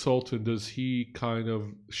becomes a sultan, does he kind of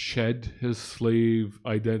shed his slave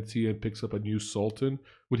identity and picks up a new sultan?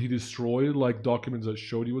 Would he destroy like documents that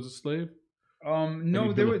showed he was a slave?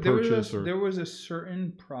 No, there was a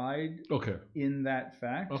certain pride in that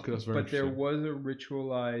fact. Okay, that's very interesting. There was a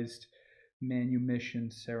ritualized manumission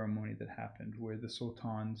ceremony that happened where the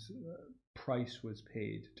sultan's price was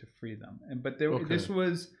paid to free them, this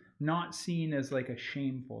was not seen as like a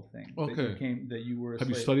shameful thing. That you were a slave.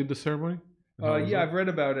 You studied the ceremony? I've read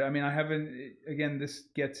about it. I mean, I haven't. Again, this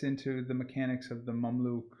gets into the mechanics of the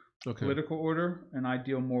Mamluk political order, and I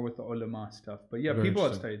deal more with the ulama stuff. But yeah, people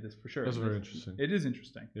have studied this for sure. That's very interesting. It is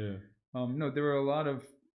interesting. Yeah. No, there were a lot of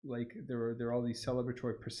there were all these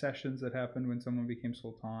celebratory processions that happened when someone became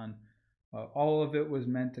sultan. All of it was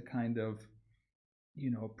meant to kind of,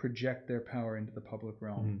 project their power into the public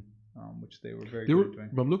realm, which they were very good at doing.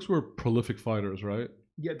 Mamluks were prolific fighters, right?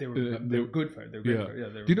 Yeah, they were good fighters. They were great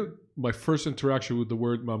fighters. Yeah, do you know my first interaction with the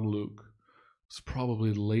word Mamluk? It's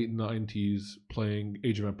probably late 90s playing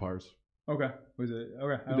Age of Empires. Okay. Was it?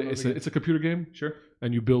 Okay. It's a computer game. Sure.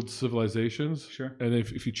 And you build civilizations. Sure. And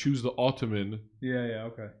if you choose the Ottoman. Yeah,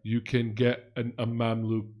 okay. You can get a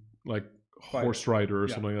Mamluk, like, horse rider or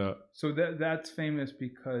something like that. So that's famous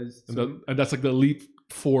because... And that's like the elite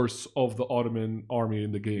force of the Ottoman army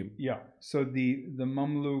in the game. Yeah. So the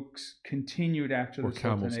Mamluks continued after the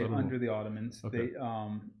Sultanate under the Ottomans. Okay.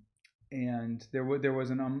 And there was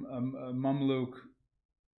a Mamluk.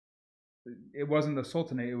 It wasn't the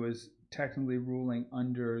Sultanate. It was technically ruling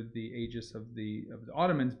under the aegis of the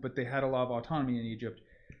Ottomans, but they had a lot of autonomy in Egypt,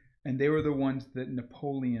 and they were the ones that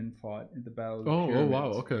Napoleon fought in the Battle of the Pyramids. Oh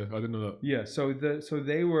wow! Okay, I didn't know that. Yeah. So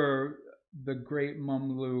they were the great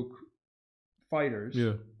Mamluk fighters.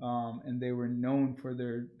 Yeah. And they were known for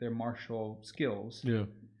their martial skills. Yeah.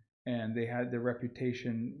 And they had their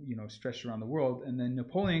reputation, stretched around the world. And then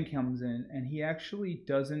Napoleon comes in, and he actually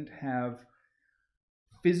doesn't have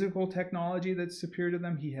physical technology that's superior to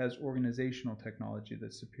them. He has organizational technology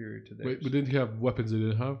that's superior to theirs. Wait, but didn't he have weapons they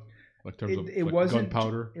didn't have? like in terms of it wasn't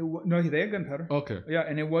gunpowder. No, they had gunpowder. Okay. Yeah,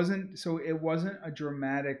 and it wasn't a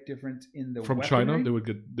dramatic difference in the from weaponry. China. They would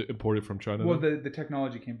get imported from China. Well, the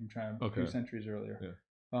technology came from China a few centuries earlier.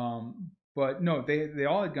 Yeah. But no, they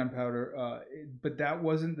all had gunpowder. But that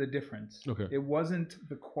wasn't the difference. Okay. It wasn't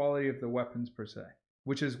the quality of the weapons per se,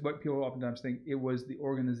 which is what people oftentimes think. It was the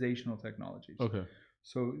organizational technologies. Okay.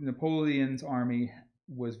 So Napoleon's army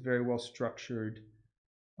was very well structured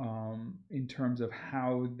in terms of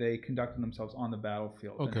how they conducted themselves on the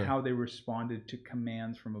battlefield, and how they responded to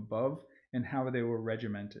commands from above, and how they were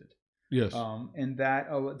regimented. Yes. And that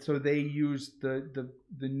so they used the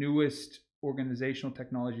newest organizational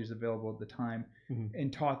technologies available at the time,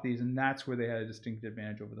 and taught these, and that's where they had a distinct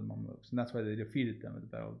advantage over the Mamluks, and that's why they defeated them at the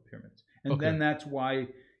Battle of the Pyramids. And then that's why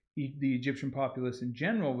the Egyptian populace in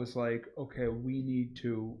general was like, okay, we need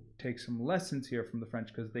to take some lessons here from the French,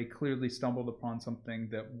 because they clearly stumbled upon something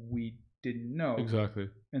that we didn't know. Exactly.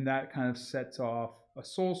 And that kind of sets off a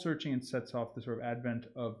soul searching, and sets off the sort of advent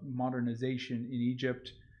of modernization in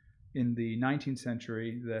Egypt in the 19th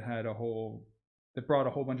century that brought a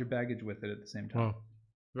whole bunch of baggage with it at the same time. Wow.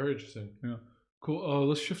 Very interesting. Yeah. Cool.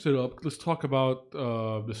 Let's shift it up. Let's talk about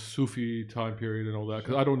the Sufi time period and all that,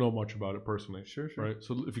 because I don't know much about it personally. Sure. Right.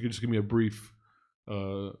 So if you could just give me a brief.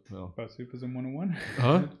 About Sufism 101?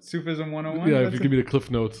 Huh? Sufism 101? Yeah, if you give me the cliff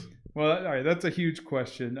notes. Well, all right, that's a huge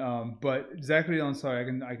question. But Zachary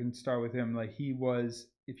al-Ansari, I can start with him. Like, he was,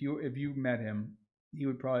 if you met him, he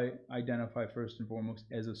would probably identify first and foremost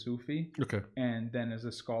as a Sufi. Okay. And then as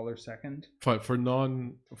a scholar second. Fine. For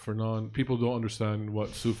non people don't understand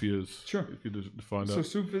what Sufi is. Sure. If you just define that. So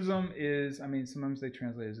Sufism is, I mean, sometimes they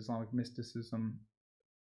translate it as Islamic mysticism.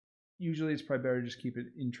 Usually it's probably better to just keep it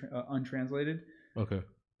untranslated. Okay.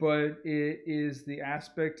 But it is the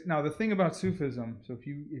aspect. Now, the thing about Sufism, so if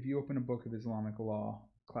you open a book of Islamic law,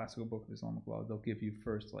 classical book of Islamic law, they'll give you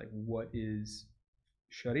first, like, what is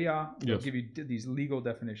Sharia. They'll give you these legal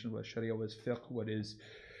definitions, what Sharia was, fiqh, what is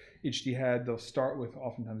ijtihad. They'll start with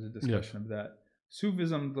oftentimes a discussion of that.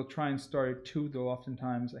 Sufism, they'll try and start it too. They'll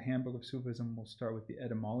oftentimes, a handbook of Sufism will start with the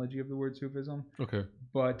etymology of the word Sufism. Okay.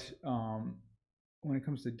 But when it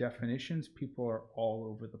comes to definitions, people are all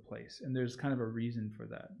over the place. And there's kind of a reason for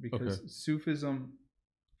that. Because Sufism,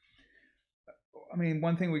 I mean,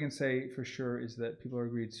 one thing we can say for sure is that people are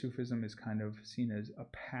agreed Sufism is kind of seen as a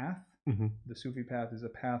path. Mm-hmm. The Sufi path is a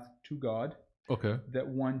path to God. Okay. That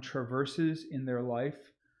one traverses in their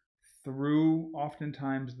life through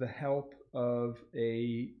oftentimes the help of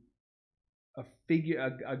a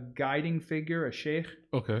figure, a guiding figure, a sheikh.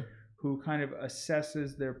 Okay. Who kind of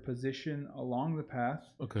assesses their position along the path.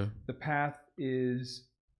 Okay. The path is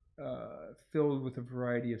filled with a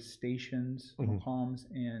variety of stations, maqams,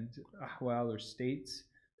 and ahwal, or states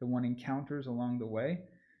that one encounters along the way.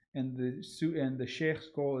 And the sheikh's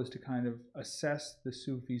goal is to kind of assess the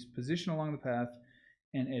Sufi's position along the path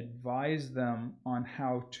and advise them on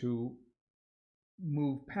how to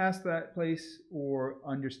move past that place or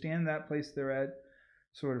understand that place they're at,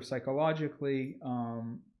 sort of psychologically.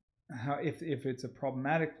 How if it's a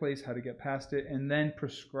problematic place, how to get past it, and then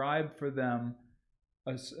prescribe for them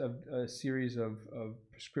a series of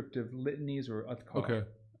prescriptive litanies or adhkar. Okay.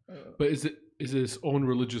 But is it its own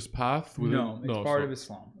religious path? No, it's part of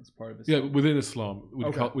Islam. It's part of Islam. Yeah, within Islam.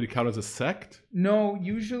 Would you count as a sect? No,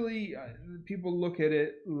 usually people look at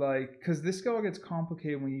it like, because this all gets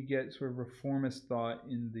complicated when you get sort of reformist thought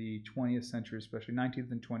in the 20th century, especially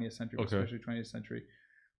 19th and 20th century, especially 20th century.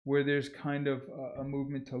 Where there's kind of a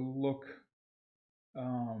movement to look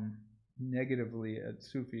negatively at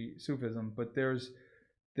Sufism, but there's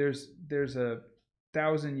a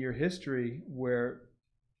 1,000-year history where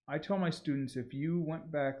I tell my students, if you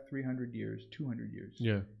went back 300 years, 200 years,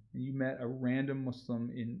 and you met a random Muslim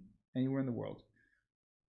in anywhere in the world,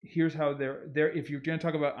 here's how they're if you're going to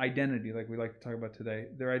talk about identity, like we like to talk about today,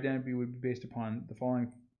 their identity would be based upon the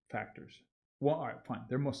following factors. Well, all right, fine,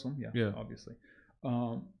 they're Muslim, obviously.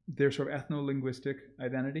 Their sort of ethno-linguistic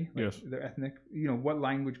identity, like their ethnic, what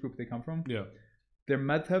language group they come from. Yeah. Their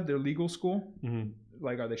madhab, their legal school,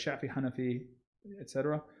 like are they Shafi, Hanafi,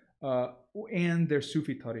 etc. And their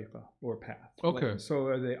Sufi tariqa or path. Okay. Like, so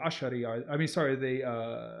are they Ashari? Are they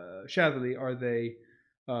Shadhili? Are they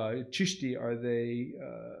Chishti? Are they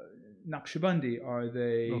Naqshbandi? Are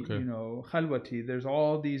they Khalwati? There's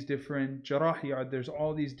all these different Jarahi. There's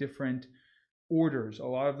all these different orders. A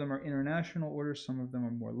lot of them are international orders. Some of them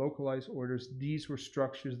are more localized orders. These were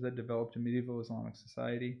structures that developed in medieval Islamic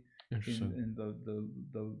society in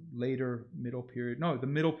the later middle period. No, the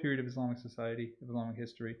middle period of Islamic society, of Islamic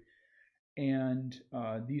history. And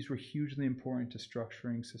these were hugely important to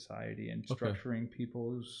structuring society and structuring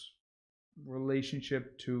people's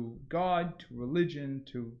relationship to God, to religion,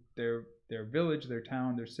 to their village, their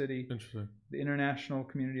town, their city. Interesting. The international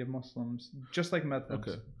community of Muslims, just like methods.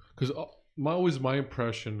 Okay, because my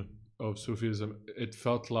impression of Sufism, it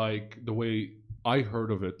felt like the way I heard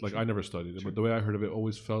of it, like I never studied it, but the way I heard of it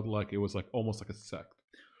always felt like it was like almost like a sect.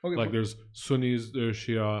 Okay, like there's Sunnis, there's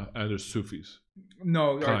Shia, and there's Sufis.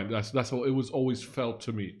 No, kind. That's how it was always felt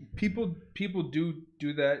to me. People do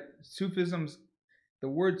that. Sufism's, the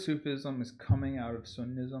word Sufism is coming out of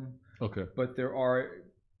Sunnism. Okay. But there are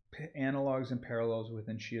analogs and parallels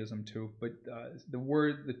within Shiism too. But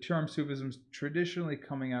the term Sufism is traditionally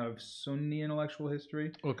coming out of Sunni intellectual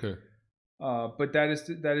history. Okay. But that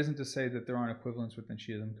isn't to say that there aren't equivalents within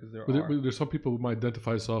Shiism, because there are. There's some people who might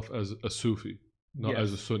identify themselves as a Sufi, not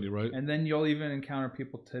as a Sunni, right? And then you'll even encounter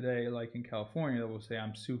people today, like in California, that will say,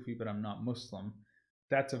 "I'm Sufi, but I'm not Muslim."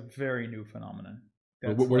 That's a very new phenomenon.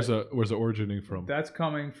 Where's that originating from? That's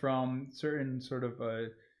coming from certain sort of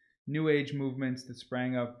New Age movements that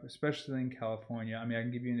sprang up, especially in California. I mean, I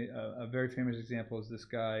can give you a very famous example. Is this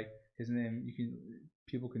guy? His name,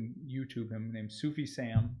 people can YouTube him. Named Sufi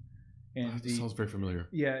Sam. And that sounds very familiar.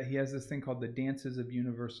 Yeah, he has this thing called the Dances of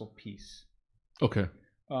Universal Peace. Okay.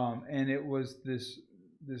 And it was this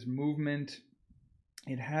movement.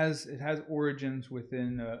 It has origins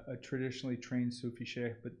within a traditionally trained Sufi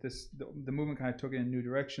sheikh, but the movement kind of took it in new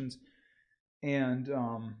directions, and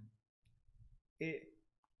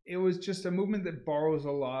it was just a movement that borrows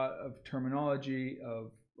a lot of terminology,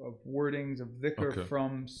 of wordings, of dhikr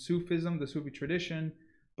from Sufism, the Sufi tradition,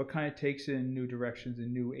 but kind of takes it in new directions,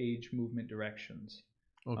 in new age movement directions.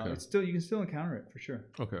 Okay. You can still encounter it for sure.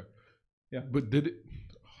 Okay. Yeah. But did it?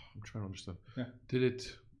 I'm trying to understand. Yeah. Did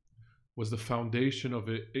it? Was the foundation of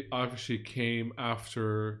it? It obviously came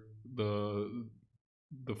after the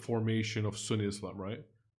formation of Sunni Islam, right?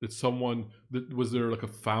 Was there like a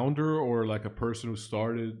founder or like a person who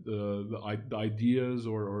started the ideas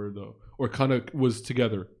or kind of was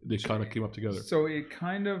together? They kind of came up together. So it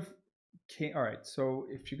kind of came. All right. So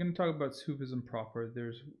if you're going to talk about Sufism proper,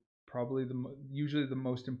 there's probably usually the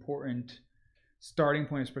most important starting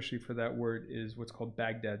point, especially for that word, is what's called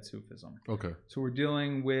Baghdad Sufism. Okay. So we're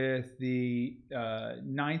dealing with the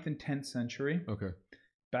 9th and 10th century. Okay.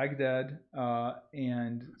 Baghdad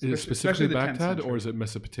and is it specifically Baghdad or is it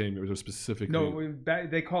Mesopotamia? Or is it specifically? No,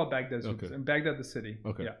 they call it Baghdad Sufism. Okay. And Baghdad, the city.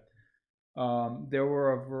 Okay. Yeah. There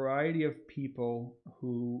were a variety of people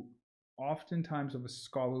who, oftentimes of a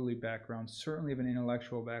scholarly background, certainly of an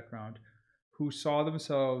intellectual background, who saw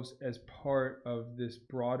themselves as part of this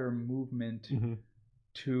broader movement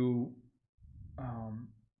to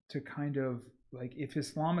kind of, like, if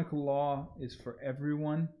Islamic law is for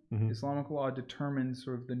everyone, Islamic law determines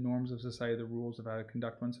sort of the norms of society, the rules of how to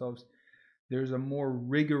conduct oneself. There's a more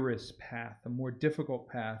rigorous path, a more difficult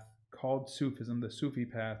path called Sufism, the Sufi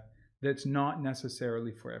path, that's not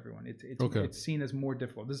necessarily for everyone. It's seen as more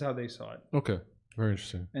difficult. This is how they saw it. Okay. Very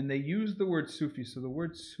interesting. And they use the word Sufi. So the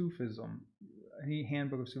word Sufism, any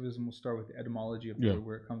handbook of Sufism will start with the etymology of the word,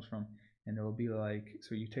 where it comes from. And it will be like,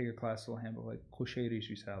 so you take a classical handbook like Qushayri's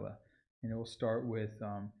Risala, and it will start with,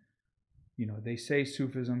 they say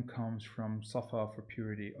Sufism comes from Safa, for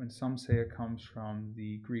purity, and some say it comes from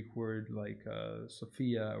the Greek word like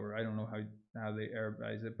Sophia, or I don't know how they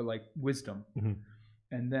Arabize it, but like wisdom.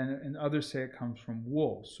 And others say it comes from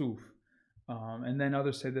wool, suf. And then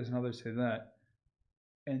others say this and others say that.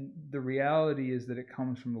 And the reality is that it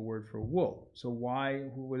comes from the word for wool. So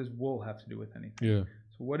what does wool have to do with anything? Yeah.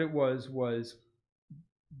 So what it was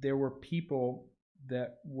there were people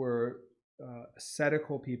that were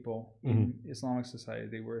ascetical people in Islamic society.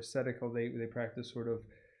 They were ascetical. They practiced sort of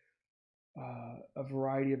a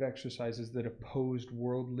variety of exercises that opposed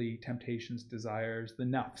worldly temptations, desires, the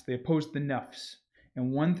nafs. They opposed the nafs.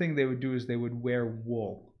 And one thing they would do is they would wear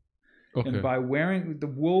wool. Okay. And by wearing the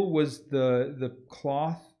wool was the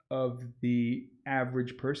cloth of the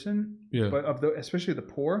average person, but especially the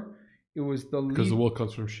poor, it was because the wool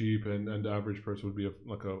comes from sheep, and the average person would be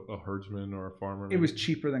like a herdsman or a farmer. Maybe. It was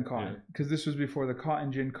cheaper than cotton because this was before the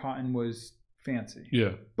cotton gin. Cotton was fancy.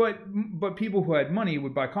 Yeah. But people who had money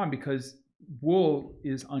would buy cotton because wool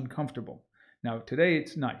is uncomfortable. Now today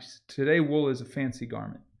it's nice. Today wool is a fancy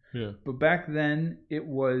garment. Yeah. But back then, it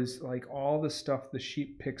was like all the stuff the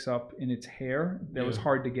sheep picks up in its hair that was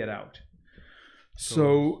hard to get out.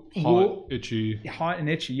 So hot and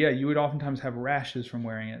itchy. Yeah, you would oftentimes have rashes from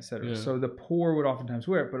wearing it, etc. Yeah. So the poor would oftentimes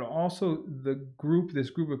wear it, but also this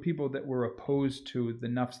group of people that were opposed to the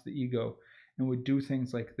nafs, the ego, and would do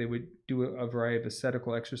things like they would do a variety of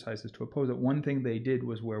ascetical exercises to oppose it. One thing they did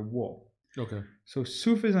was wear wool. Okay. So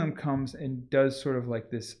Sufism comes and does sort of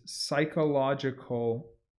like this psychological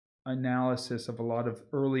analysis of a lot of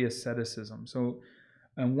early asceticism. So,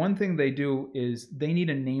 and one thing they do is they need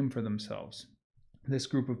a name for themselves. This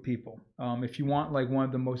group of people. If you want like one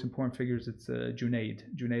of the most important figures, it's Junaid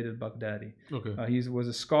al-Baghdadi. Okay. He was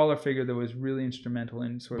a scholar figure that was really instrumental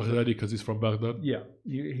in sort of Baghdadi because he's from Baghdad. Yeah,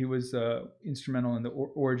 he was instrumental in the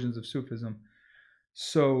origins of Sufism.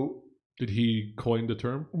 So, did he coin the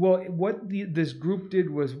term? Well, what this group did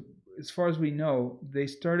was, as far as we know, they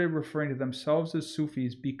started referring to themselves as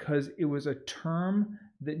Sufis because it was a term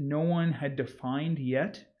that no one had defined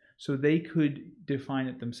yet, so they could define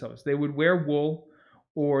it themselves. They would wear wool,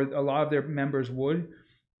 or a lot of their members would,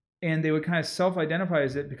 and they would kind of self-identify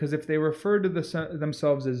as it, because if they referred to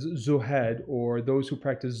themselves as Zuhad, or those who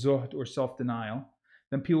practice Zuhd or self-denial,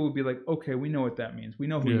 then people would be like, okay, we know what that means. We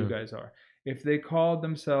know who you guys are. If they called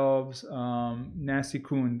themselves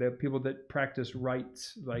Nasikun, the people that practice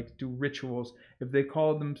rites, like do rituals, if they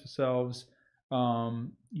called themselves,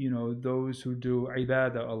 those who do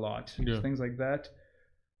ibadah a lot, things like that,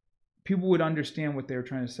 people would understand what they were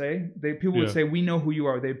trying to say. People would say, we know who you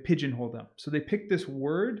are. They pigeonhole them. So they picked this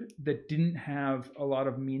word that didn't have a lot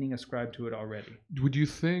of meaning ascribed to it already. Would you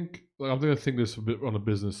think, I'm going to think this a bit on a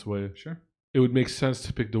business way. Sure. It would make sense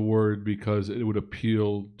to pick the word because it would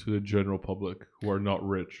appeal to the general public who are not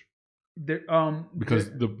rich. Because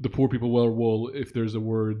the poor people wear wool. If there's a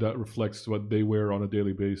word that reflects what they wear on a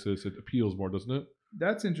daily basis, it appeals more, doesn't it?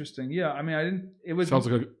 That's interesting. Yeah, I mean, it sounds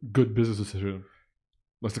like a good business decision.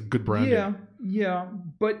 That's a good branding. Yeah,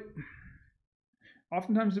 but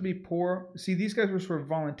oftentimes to be poor. See, these guys were sort of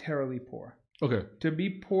voluntarily poor. Okay. To be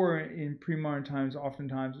poor in pre-modern times,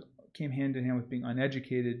 oftentimes came hand in hand with being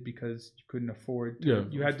uneducated because you couldn't afford to. Yeah,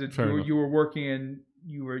 you had to. You were working and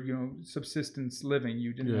you were subsistence living.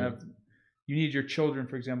 You didn't have. You need your children,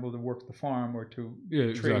 for example, to work the farm or to trade.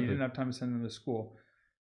 Exactly. You didn't have time to send them to school.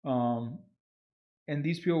 And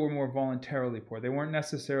these people were more voluntarily poor. They weren't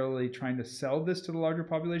necessarily trying to sell this to the larger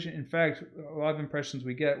population. In fact, a lot of impressions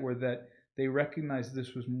we get were that they recognized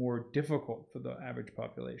this was more difficult for the average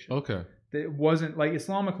population. Okay. That it wasn't like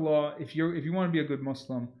Islamic law. If you want to be a good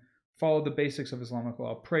Muslim, follow the basics of Islamic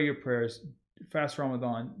law. Pray your prayers, fast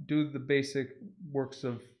Ramadan, do the basic works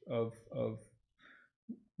of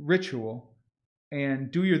ritual,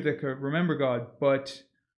 and do your dhikr. Remember God, but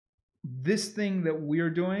this thing that we're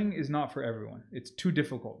doing is not for everyone. It's too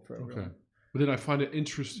difficult for everyone. Okay. But then I find it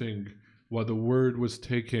interesting why the word was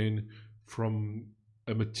taken from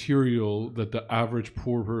a material that the average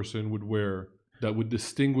poor person would wear that would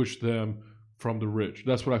distinguish them from the rich.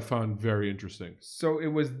 That's what I found very interesting. So it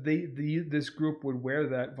was this group would wear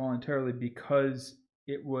that voluntarily because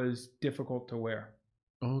it was difficult to wear.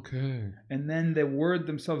 Okay. And then the word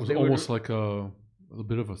themselves, it was almost like a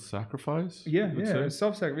bit of a sacrifice. Yeah,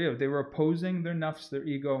 self-sacrifice. Yeah, they were opposing their nafs, their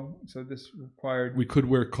ego. So this required. We could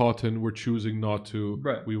wear cotton. We're choosing not to.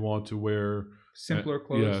 Right. We want to wear simpler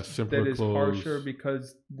clothes. Yeah, simpler that clothes. That is harsher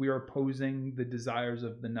because we are opposing the desires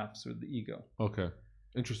of the nafs or the ego. Okay,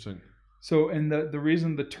 interesting. So, and the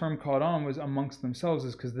reason the term caught on was amongst themselves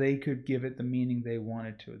is because they could give it the meaning they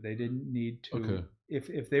wanted to. They didn't need to. Okay.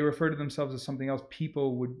 If they refer to themselves as something else,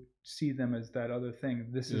 people would see them as that other thing.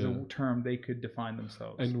 This is a term they could define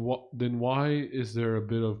themselves. And then why is there a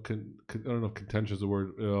bit of I don't know if contention is the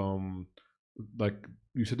word. Like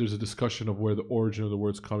you said, there's a discussion of where the origin of the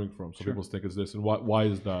word's coming from. So people think it's this, and why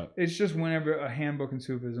is that? It's just whenever a handbook in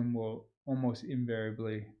Sufism will almost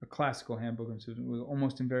invariably, a classical handbook in Sufism will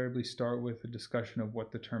almost invariably start with a discussion of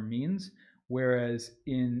what the term means, whereas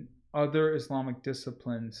in other Islamic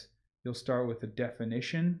disciplines, you'll start with a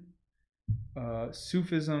definition.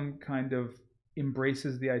 Sufism kind of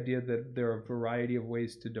embraces the idea that there are a variety of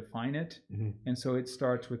ways to define it, and so it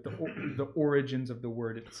starts with the origins of the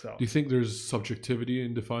word itself. Do you think there's subjectivity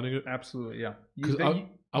in defining it? Absolutely, yeah. Because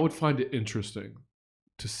I would find it interesting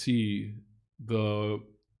to see the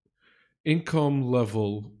income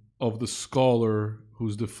level of the scholar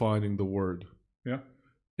who's defining the word. Yeah.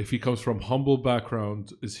 If he comes from humble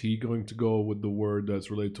background, is he going to go with the word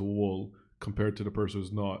that's related to wool compared to the person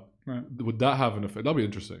who's not? Right. Would that have an effect? That'd be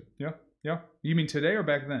interesting. Yeah. You mean today or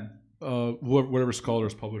back then? Whatever scholar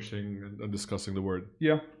is publishing and discussing the word.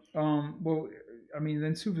 Yeah. Well, I mean,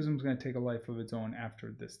 then Sufism is going to take a life of its own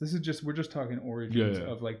after this. We're just talking origins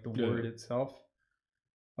of like the word itself.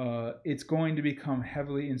 It's going to become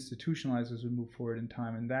heavily institutionalized as we move forward in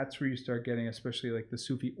time, and that's where you start getting, especially like the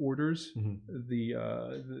Sufi orders,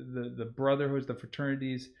 the brotherhoods, the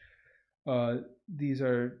fraternities. These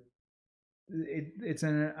are it's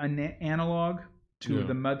an analog to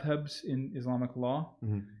the madhabs in Islamic law,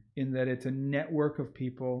 in that it's a network of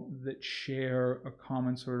people that share a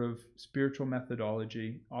common sort of spiritual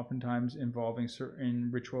methodology, oftentimes involving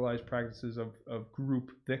certain ritualized practices of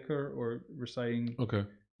group dhikr, or reciting,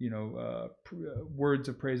 words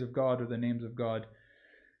of praise of God or the names of God.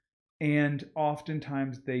 And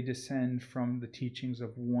oftentimes they descend from the teachings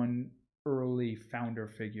of one early founder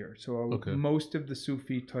figure. So most of the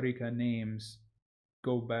Sufi tariqa names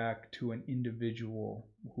go back to an individual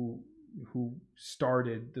who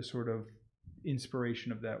started the sort of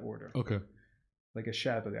inspiration of that order. Okay. Like a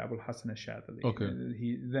Shadhali, Abul Hasan al-Shadhali. Okay.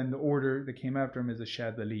 Then the order that came after him is a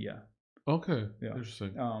Shadhaliya. Okay. Yeah.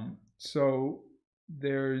 Interesting. So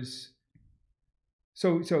there's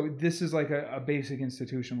so this is like a basic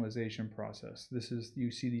institutionalization process.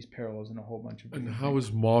 You see these parallels in a whole bunch of different things. And how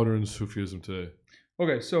is modern Sufism today?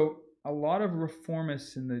 Okay, so a lot of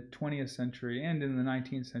reformists in the 20th century and in the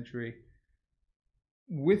 19th century,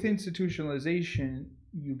 with institutionalization,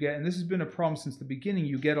 you get, and this has been a problem since the beginning,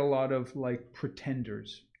 you get a lot of like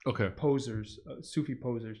pretenders, posers, Sufi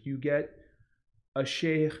posers. You get a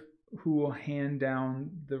sheikh who will hand down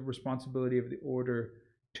the responsibility of the order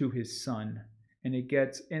to his son, and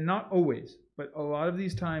not always, but a lot of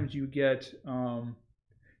these times you get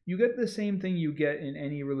the same thing you get in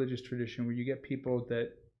any religious tradition, where you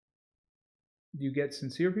get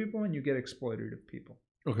sincere people and you get exploitative people.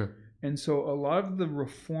 Okay. And so a lot of the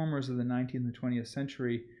reformers of the 19th and 20th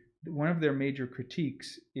century, one of their major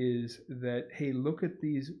critiques is that, hey, look at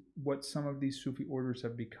what some of these Sufi orders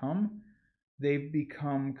have become. They've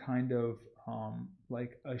become kind of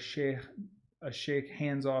like a sheikh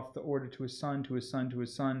hands off the order to his son, to his son, to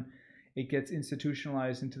his son. It gets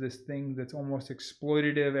institutionalized into this thing that's almost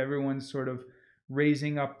exploitative. Everyone's sort of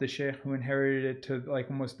raising up the sheikh who inherited it to like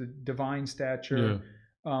almost the divine stature.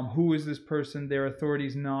 Yeah. Who is this person? Their authority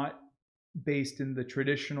is not based in the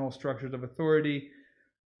traditional structures of authority,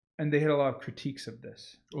 and they had a lot of critiques of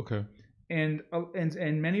this. Okay. And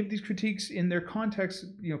many of these critiques, in their context,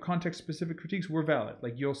 context-specific critiques, were valid.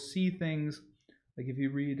 Like you'll see things, like if you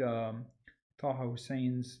read Taha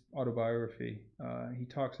Hussein's autobiography, he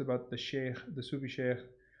talks about the Sufi sheikh,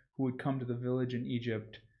 who would come to the village in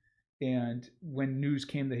Egypt, and when news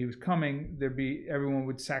came that he was coming, everyone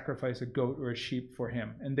would sacrifice a goat or a sheep for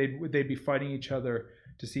him, and they'd be fighting each other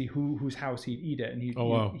to see whose house he'd eat at, and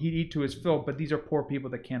he'd eat to his fill. But these are poor people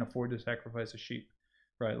that can't afford to sacrifice a sheep,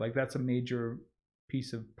 right? Like that's a major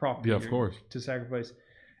piece of property, of course, to sacrifice.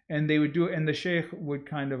 And they would do it, and the sheikh would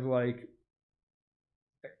kind of like,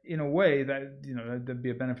 in a way that that'd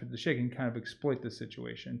be a benefit to the sheikh, and kind of exploit the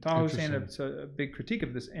situation. Taha Hussein had a big critique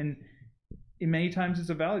of this, and many times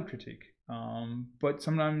it's a valid critique, but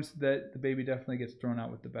sometimes that the baby definitely gets thrown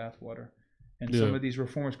out with the bathwater. And some of these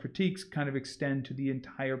reformist critiques kind of extend to the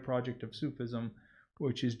entire project of Sufism,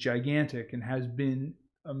 which is gigantic and has been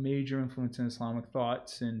a major influence in Islamic thought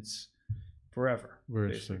since forever. Very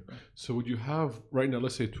interesting. So would you have, right now,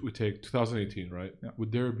 let's say we take 2018, right? Yeah.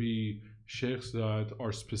 Would there be sheikhs that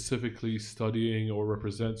are specifically studying or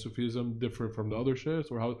represent Sufism different from the other sheikhs,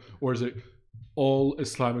 or is it all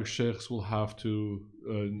Islamic sheikhs will have to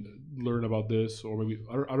learn about this, or maybe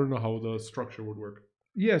I don't know how the structure would work.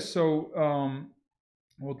 Yeah, so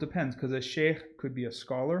well, it depends, because a sheikh could be a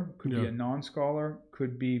scholar, could be a non-scholar,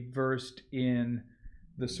 could be versed in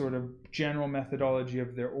the sort of general methodology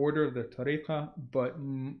of their order, their tariqah,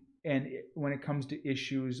 when it comes to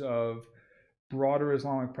issues of broader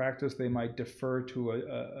Islamic practice, they might defer to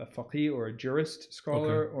a faqih or a jurist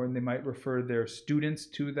scholar, or they might refer their students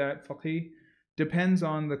to that faqih. Depends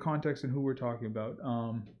on the context and who we're talking about.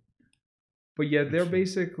 But yeah, they're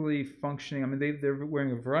basically functioning. I mean, they're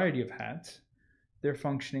wearing a variety of hats. They're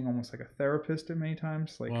functioning almost like a therapist at many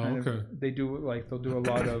times. Like they'll do a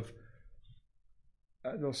lot of.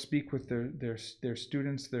 They'll speak with their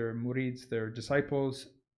students, their murids, their disciples,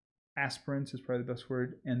 aspirants is probably the best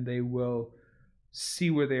word, and they will see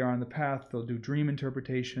where they are on the path. They'll do dream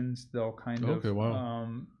interpretations. They'll kind of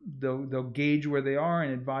they'll gauge where they are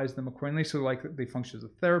and advise them accordingly. So like they function as a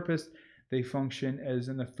therapist. They function as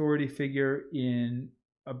an authority figure in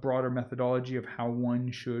a broader methodology of how one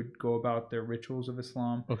should go about their rituals of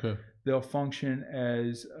Islam. Okay. They'll function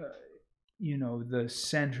as the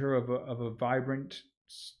center of a vibrant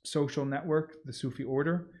social network, the Sufi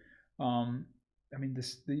order. I mean,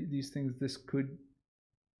 these things.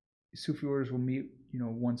 Sufi orders will meet,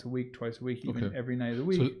 once a week, twice a week, even every night of the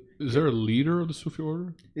week. So, is there a leader of the Sufi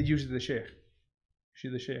order? It's usually the sheikh.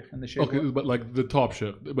 She's the sheikh, and the sheikh. Okay, but like the top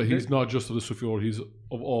sheikh, but he's not just of the Sufi order. He's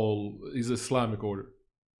Islamic order.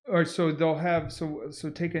 All right, so they'll have so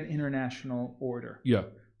take an international order. Yeah.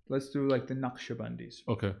 Let's do like the Naqshbandis.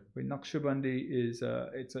 Okay. Wait, Naqshbandi is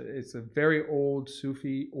it's a very old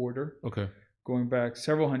Sufi order. Okay. Going back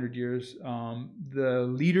several hundred years. The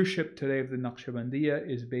leadership today of the Naqshbandiya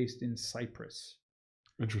is based in Cyprus.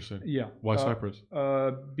 Interesting. Yeah. Why Cyprus?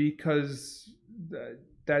 Because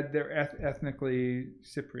that they're ethnically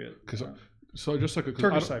Cypriot. So just like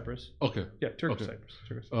Turkish Cyprus. Okay. Yeah, Turkish Cyprus.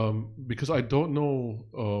 Because I don't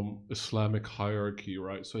know Islamic hierarchy,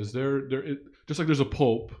 right? So is there just like there's a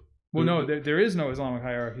pope? Well, no, there is no Islamic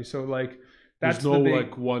hierarchy. So like that's there's no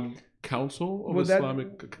like one council of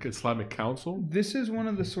Islamic council. This is one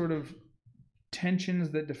of the sort of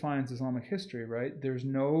tensions that defines Islamic history, right? There's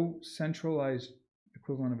no centralized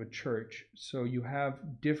equivalent of a church, so you have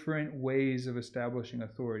different ways of establishing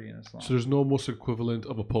authority in Islam. So there's no most equivalent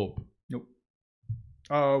of a pope. Nope.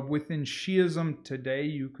 Within Shiism today,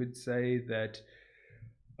 you could say that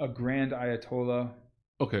a grand ayatollah,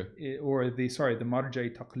 okay, or the marja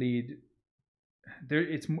taqlid, there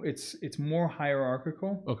it's more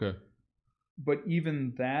hierarchical. Okay. But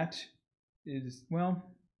even that is, well.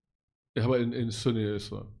 How about in Sunni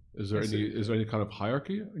Islam? Is there any kind of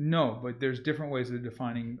hierarchy? No, but there's different ways of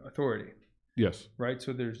defining authority. Yes. Right?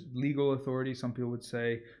 So there's legal authority, some people would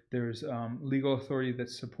say. There's legal authority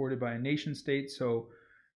that's supported by a nation state. So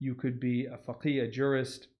you could be a faqih, a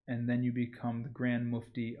jurist, and then you become the Grand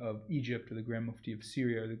Mufti of Egypt, or the Grand Mufti of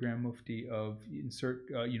Syria, or the Grand Mufti of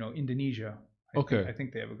Indonesia. I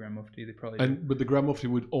think they have a Grand Mufti. They probably do. But the Grand Mufti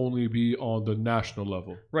would only be on the national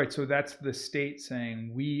level. Right. So that's the state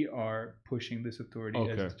saying we are pushing this authority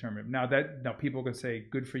as determined. Now people can say,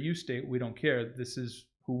 good for you, state. We don't care. This is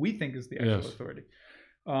who we think is the actual authority.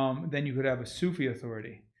 Then you could have a Sufi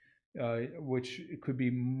authority, which could be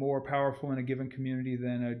more powerful in a given community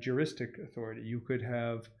than a juristic authority. You could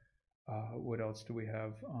have, what else do we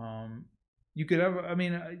have? You could have,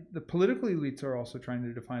 the political elites are also trying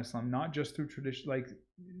to define Islam, not just through tradition. Like,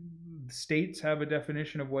 states have a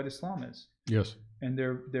definition of what Islam is. Yes. And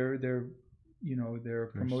they're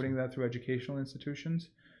promoting that through educational institutions.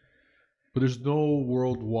 But there's no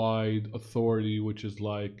worldwide authority which is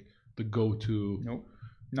like the go-to. Nope.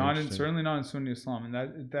 Certainly not in Sunni Islam.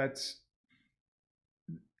 And that's.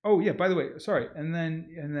 Oh yeah. By the way, sorry. And then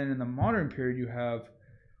in the modern period, you have.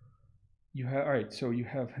 All right. So you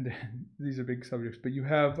have these are big subjects, but you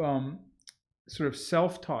have sort of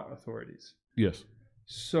self-taught authorities. Yes.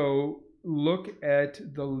 So look at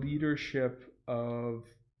the leadership of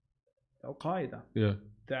Al-Qaeda. Yeah.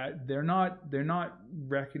 That they're not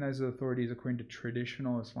recognized as authorities according to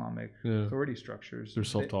traditional Islamic authority structures. They're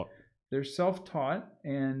self-taught. They're self-taught,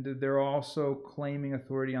 and they're also claiming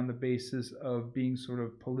authority on the basis of being sort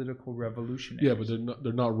of political revolutionaries. Yeah, but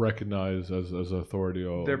they're not recognized as authority.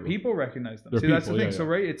 Their people recognize them. That's the thing. Yeah. So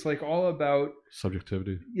right, it's like all about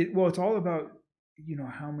subjectivity. It's all about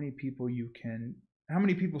how many people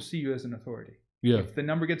see you as an authority. Yeah. If the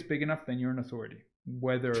number gets big enough, then you're an authority,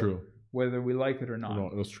 whether we like it or not.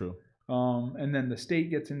 No, that's true. And then the state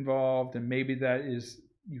gets involved, and maybe that is.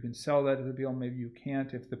 You can sell that to the people, maybe you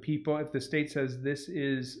can't. If the state says this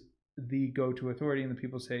is the go-to authority and the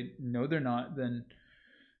people say no, they're not, then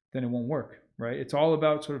it won't work, right? It's all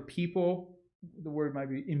about sort of people. The word might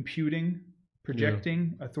be imputing,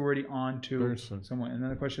 projecting authority onto someone, and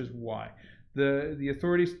then the question is why. The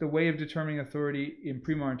authorities, the way of determining authority in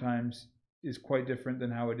pre-modern times is quite different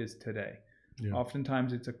than how it is today. Yeah.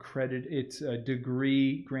 Oftentimes, it's a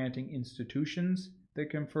degree granting institutions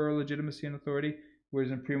that confer legitimacy and authority. Whereas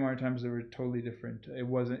in pre-modern times, they were totally different. It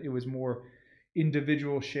was more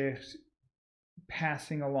individual sheikhs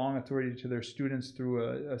passing along authority to their students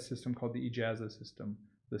through a system called the ijaza system,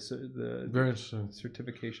 the very interesting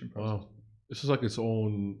certification process. Wow. This is like its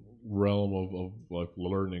own realm of like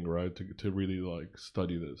learning, right? To really like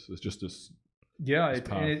study this. It's just this. Yeah,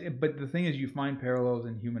 but the thing is, you find parallels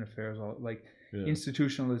in human affairs, like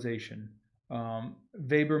institutionalization.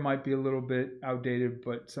 Weber might be a little bit outdated,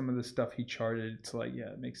 but some of the stuff he charted, it's like,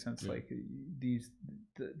 it makes sense. Yeah. Like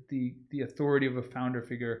the authority of a founder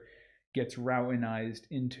figure gets routinized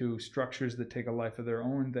into structures that take a life of their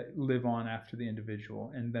own that live on after the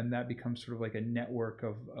individual, and then that becomes sort of like a network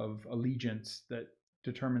of allegiance that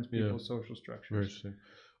determines people's social structures. Very interesting.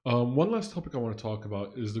 One last topic I want to talk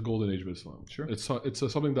about is the Golden Age of Islam. Sure. It's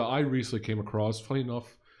something that I recently came across. Funny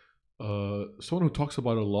enough. Someone who talks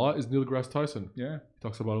about it a lot is Neil deGrasse Tyson. Yeah, he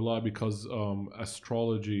talks about it a lot because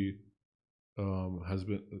astrology has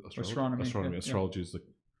been astronomy. Astrology is the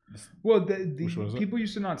people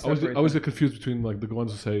used to not separate. I always get confused between like the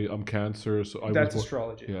ones who say I'm Cancer. So that's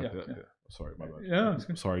astrology. Yeah. Sorry, my bad.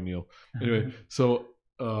 Yeah, sorry, Neil. Anyway, so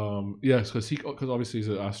because obviously he's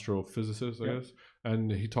an astrophysicist, I guess.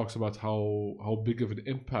 and he talks about how big of an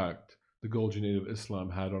impact the Golden Age of Islam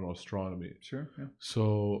had on astronomy. Sure. Yeah.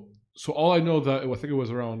 So all I know that I think it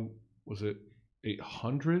was around, was it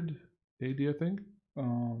 800 AD? I think.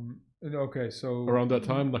 Okay, so around that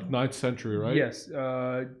time, like 9th century, right? Yes.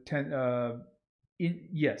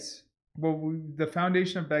 Yes. Well, the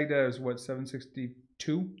foundation of Baghdad is what,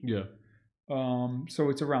 762. Yeah. So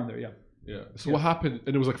it's around there. Yeah. Yeah. So what happened?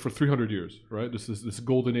 And it was like for 300 years, right? This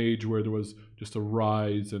golden age where there was just a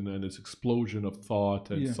rise and then this explosion of thought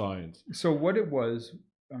and science. So what it was,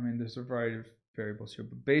 I mean, there's a variety of variables here,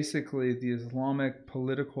 but basically the Islamic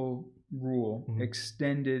political rule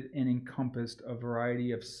extended and encompassed a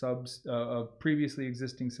variety of of previously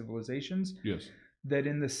existing civilizations. Yes. That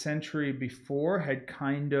in the century before had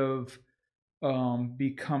kind of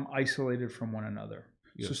become isolated from one another.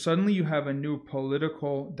 Yes. So suddenly you have a new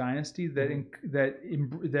political dynasty that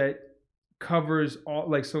that covers all,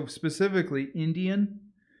 like, so specifically Indian,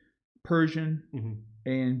 Persian,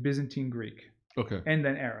 and Byzantine Greek. Okay. And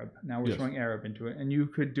then Arab. Now we're throwing Arab into it, and you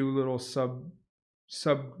could do little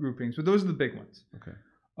subgroupings, but those are the big ones. Okay.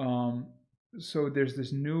 So there's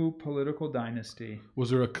this new political dynasty. Was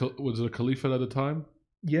there a caliphate at the time?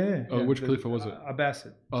 Yeah. Which caliphate was it?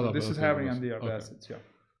 Abbasid. So this is happening on the Abbasids. Okay. Yeah.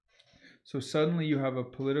 So suddenly you have a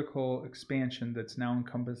political expansion that's now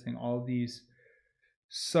encompassing all these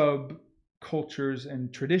subcultures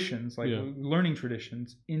and traditions, like learning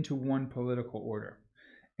traditions, into one political order.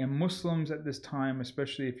 And Muslims at this time,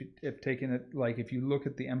 especially if you look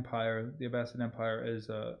at the empire, the Abbasid Empire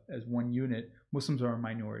as one unit, Muslims are a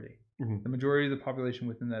minority. The majority of the population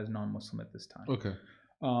within that is non-Muslim at this time. Okay.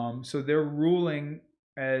 So they're ruling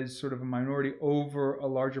as sort of a minority over a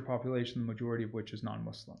larger population, the majority of which is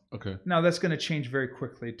non-Muslim. Okay. Now that's going to change very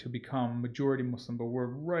quickly to become majority Muslim, but we're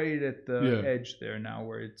right at the edge there now,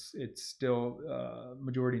 where it's still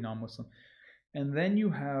majority non-Muslim. And then you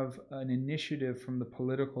have an initiative from the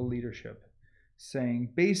political leadership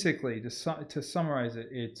saying, basically, to summarize it,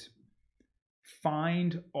 it's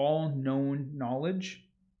find all known knowledge,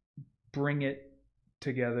 bring it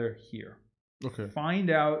together here. Okay. Find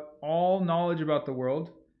out all knowledge about the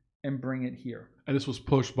world and bring it here. And this was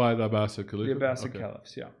pushed by the Abbasid Caliphate? The Abbasid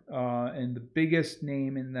Caliphs, yeah. And the biggest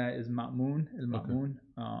name in that is Ma'mun, al-Ma'mun.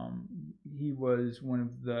 Okay. He was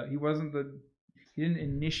he didn't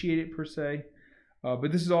initiate it per se,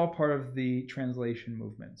 but this is all part of the translation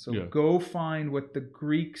movement. So go find what the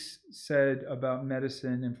Greeks said about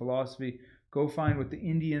medicine and philosophy. Go find what the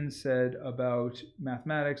Indians said about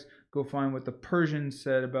mathematics. Go find what the Persians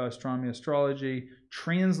said about astronomy, astrology.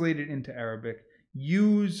 Translate it into Arabic.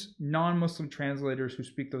 Use non-Muslim translators who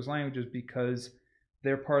speak those languages, because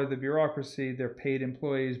they're part of the bureaucracy. They're paid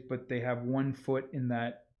employees, but they have one foot in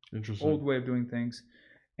that old way of doing things.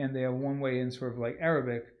 And they have one way in sort of like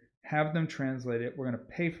Arabic. Have them translate it. We're going to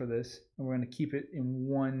pay for this, and we're going to keep it in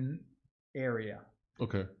one area.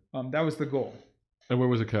 Okay. That was the goal. And where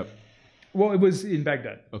was it kept? Well, it was in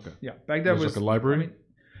Baghdad. Okay. Yeah, Baghdad was like a library. I mean,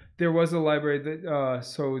 there was a library that.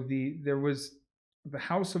 There was the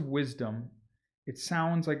House of Wisdom. It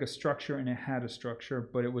sounds like a structure, and it had a structure,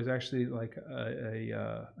 but it was actually like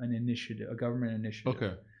an initiative, a government initiative.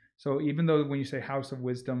 Okay. So even though when you say House of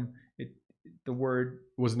Wisdom, the word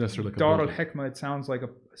wasn't necessarily like Dar al-Hikmah, it sounds like a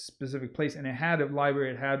specific place, and it had a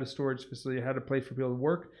library, it had a storage facility, it had a place for people to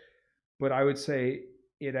work. But I would say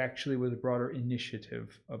it actually was a broader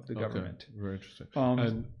initiative of the government. Very interesting.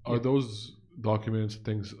 And are those documents,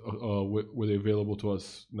 things, were they available to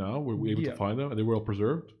us now? Were we able to find them? Are they well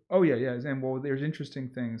preserved? Oh, yeah. And well, there's interesting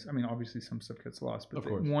things. I mean, obviously some stuff gets lost, but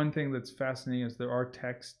one thing that's fascinating is there are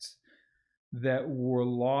texts that were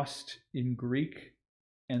lost in Greek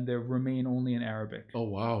and they remain only in Arabic. Oh,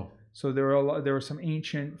 wow. So there were some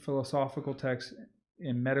ancient philosophical texts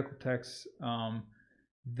and medical texts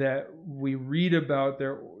that we read about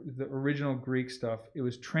the original Greek stuff. It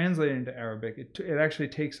was translated into Arabic. It actually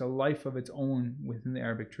takes a life of its own within the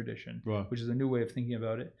Arabic tradition, which is a new way of thinking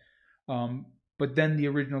about it. But then the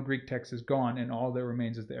original Greek text is gone, and all that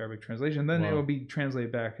remains is the Arabic translation. Then it will be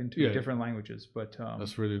translated back into different languages. But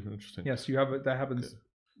that's really interesting. Yes, you have it. That happens. Okay.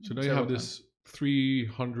 So now you have this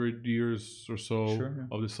 300 years or so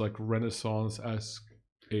of this like Renaissance-esque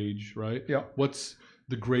age, right? Yeah. What's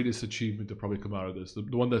the greatest achievement to probably come out of this? The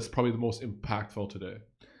one that's probably the most impactful today?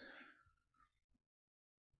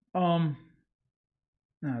 No,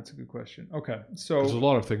 that's a good question. Okay, so there's a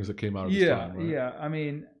lot of things that came out of this time, right? Yeah. I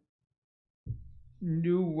mean,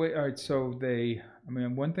 new way. All right, so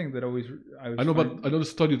one thing that I know the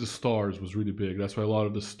study of the stars was really big. That's why a lot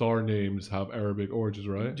of the star names have Arabic origins,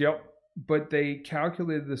 right? Yep. But they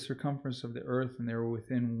calculated the circumference of the Earth, and they were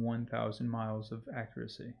within 1,000 miles of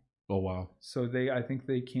accuracy. Oh, wow. So I think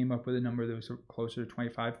they came up with a number that was closer to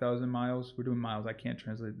 25,000 miles. We're doing miles. I can't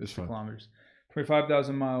translate this to kilometers.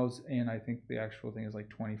 25,000 miles, and I think the actual thing is like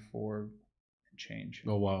 24 change.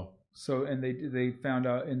 Oh, wow. So, and they found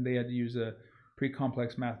out, and they had to use a pretty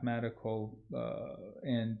complex mathematical,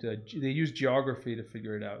 they used geography to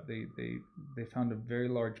figure it out. They found a very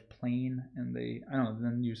large plane, and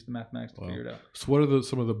then used the mathematics to figure it out. So, what are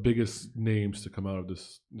some of the biggest names to come out of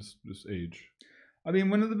this age? I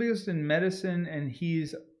mean, one of the biggest in medicine, and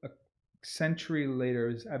he's a century later,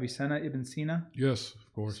 is Avicenna Ibn Sina. Yes,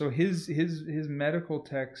 of course. So his medical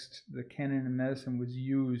text, the Canon of Medicine, was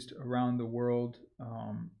used around the world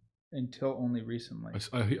until only recently.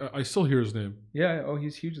 I still hear his name. Yeah. Oh,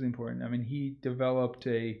 he's hugely important. I mean, he developed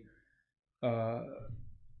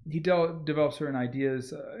developed certain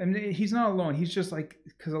ideas. I mean, he's not alone. He's just like,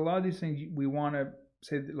 because a lot of these things we want to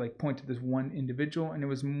say, like, point to this one individual, and it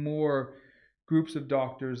was more groups of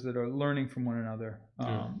doctors that are learning from one another.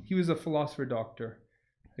 He was a philosopher doctor.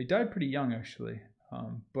 He died pretty young, actually,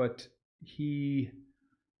 but he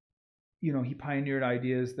pioneered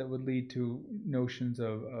ideas that would lead to notions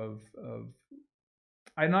of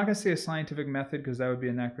I'm not going to say a scientific method, because that would be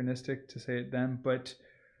anachronistic to say it then, but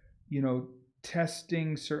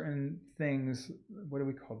testing certain things. What do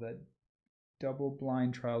we call that?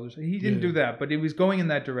 Double-blind trials. He didn't do that, but it was going in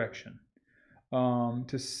that direction,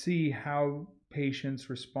 to see how patients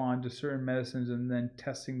respond to certain medicines and then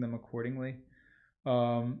testing them accordingly.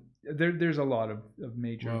 There's a lot of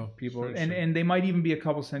major people, and they might even be a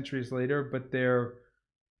couple centuries later, but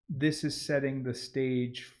this is setting the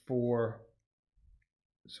stage for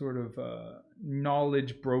sort of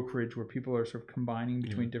knowledge brokerage, where people are sort of combining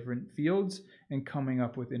between different fields and coming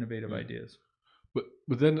up with innovative ideas.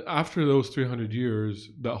 But then after those 300 years,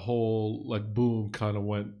 that whole like boom kind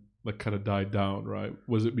of died down, right?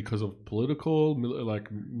 Was it because of political,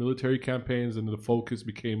 military campaigns, and the focus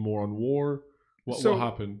became more on war? What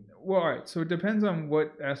happened? Well, all right. So it depends on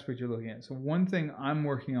what aspect you're looking at. So one thing I'm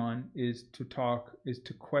working on is to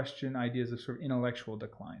question ideas of sort of intellectual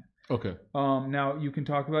decline. Okay. Now you can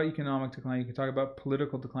talk about economic decline. You can talk about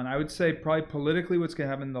political decline. I would say probably politically, what's going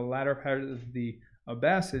to happen in the latter part of the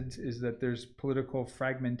Abbasids is that there's political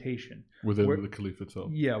fragmentation within the Caliph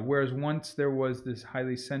itself. Yeah, whereas once there was this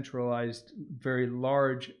highly centralized, very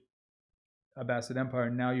large Abbasid empire,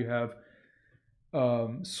 now you have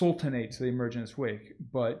sultanates that emerge in its wake.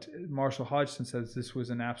 But Marshall Hodgson says this was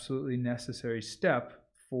an absolutely necessary step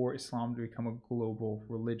for Islam to become a global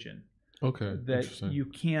religion. Okay, that you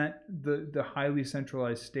can't. The highly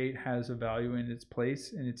centralized state has a value in its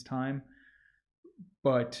place, in its time,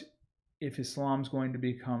 but if Islam's going to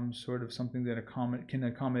become sort of something that can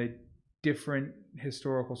accommodate different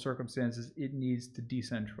historical circumstances, it needs to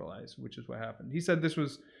decentralize, which is what happened. He said this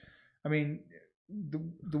was, I mean,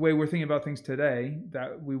 the way we're thinking about things today,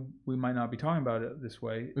 that we might not be talking about it this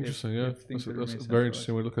way. Interesting, that's a very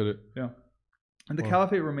interesting way to look at it. Yeah. And the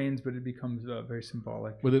caliphate remains, but it becomes very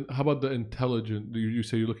symbolic. But then how about the intelligent? You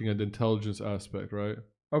say you're looking at the intelligence aspect, right?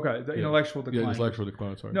 Okay, the intellectual decline. Yeah, intellectual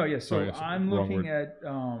decline, sorry. No, yes. So I'm looking at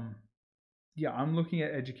I'm looking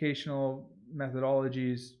at educational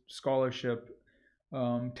methodologies, scholarship,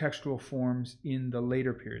 textual forms in the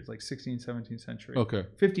later periods, like 16th, 17th century. Okay.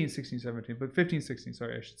 15th, 16th, 17th, but 15th, 16th,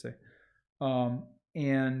 sorry, I should say.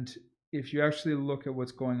 And if you actually look at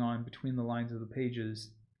what's going on between the lines of the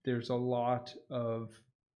pages, there's a lot of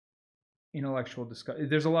intellectual discussion.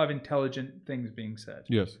 There's a lot of intelligent things being said.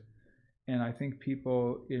 Yes. And I think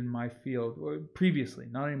people in my field, previously,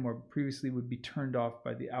 not anymore, previously would be turned off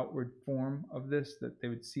by the outward form of this, that they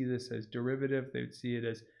would see this as derivative. They would see it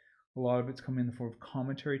as a lot of it's coming in the form of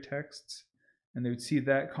commentary texts. And they would see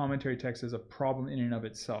that commentary text as a problem in and of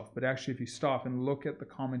itself. But actually, if you stop and look at the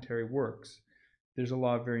commentary works, there's a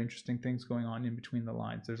lot of very interesting things going on in between the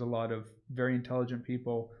lines. There's a lot of very intelligent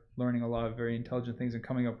people learning a lot of very intelligent things and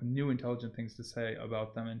coming up with new intelligent things to say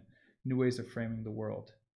about them and new ways of framing the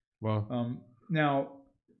world. Wow. Now,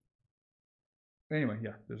 anyway,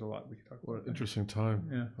 yeah, there's a lot we can talk about. Interesting time.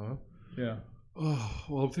 Yeah. Huh? Yeah. Oh,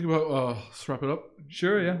 well, I'm thinking about let's wrap it up.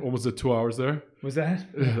 Sure, yeah. Almost at 2 hours there. Was that?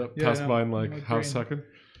 That passed by in like half a second.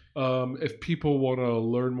 If people want to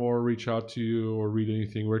learn more, reach out to you or read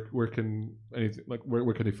anything, where can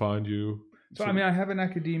they find you? So I mean, I have an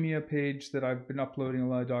academia page that I've been uploading a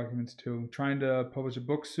lot of documents to. I'm trying to publish a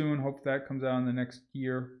book soon. Hope that comes out in the next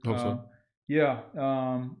year. Hope so. Yeah.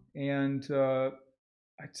 And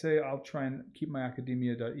I'd say I'll try and keep my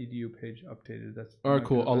academia.edu page updated. That's all right,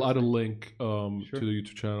 cool. I'll add a link Sure. to the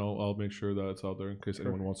YouTube channel. I'll make sure that it's out there in case Perfect.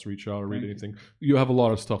 anyone wants to reach out or read Thank anything. You have a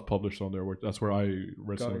lot of stuff published on there. That's where I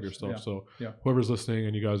read some of your stuff. Yeah. So Yeah. whoever's listening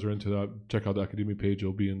and you guys are into that, check out the academia page.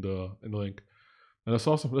 It'll be in the link. And that's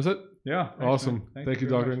awesome. That's it. Yeah. Awesome. Thank you,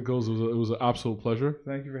 Dr. Ingalls. It was an absolute pleasure.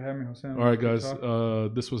 Thank you for having me, Hossein. All right, guys.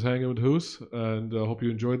 This was Hanging with Hoos, and I hope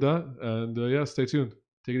you enjoyed that. And yeah, stay tuned.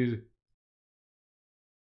 Take it easy.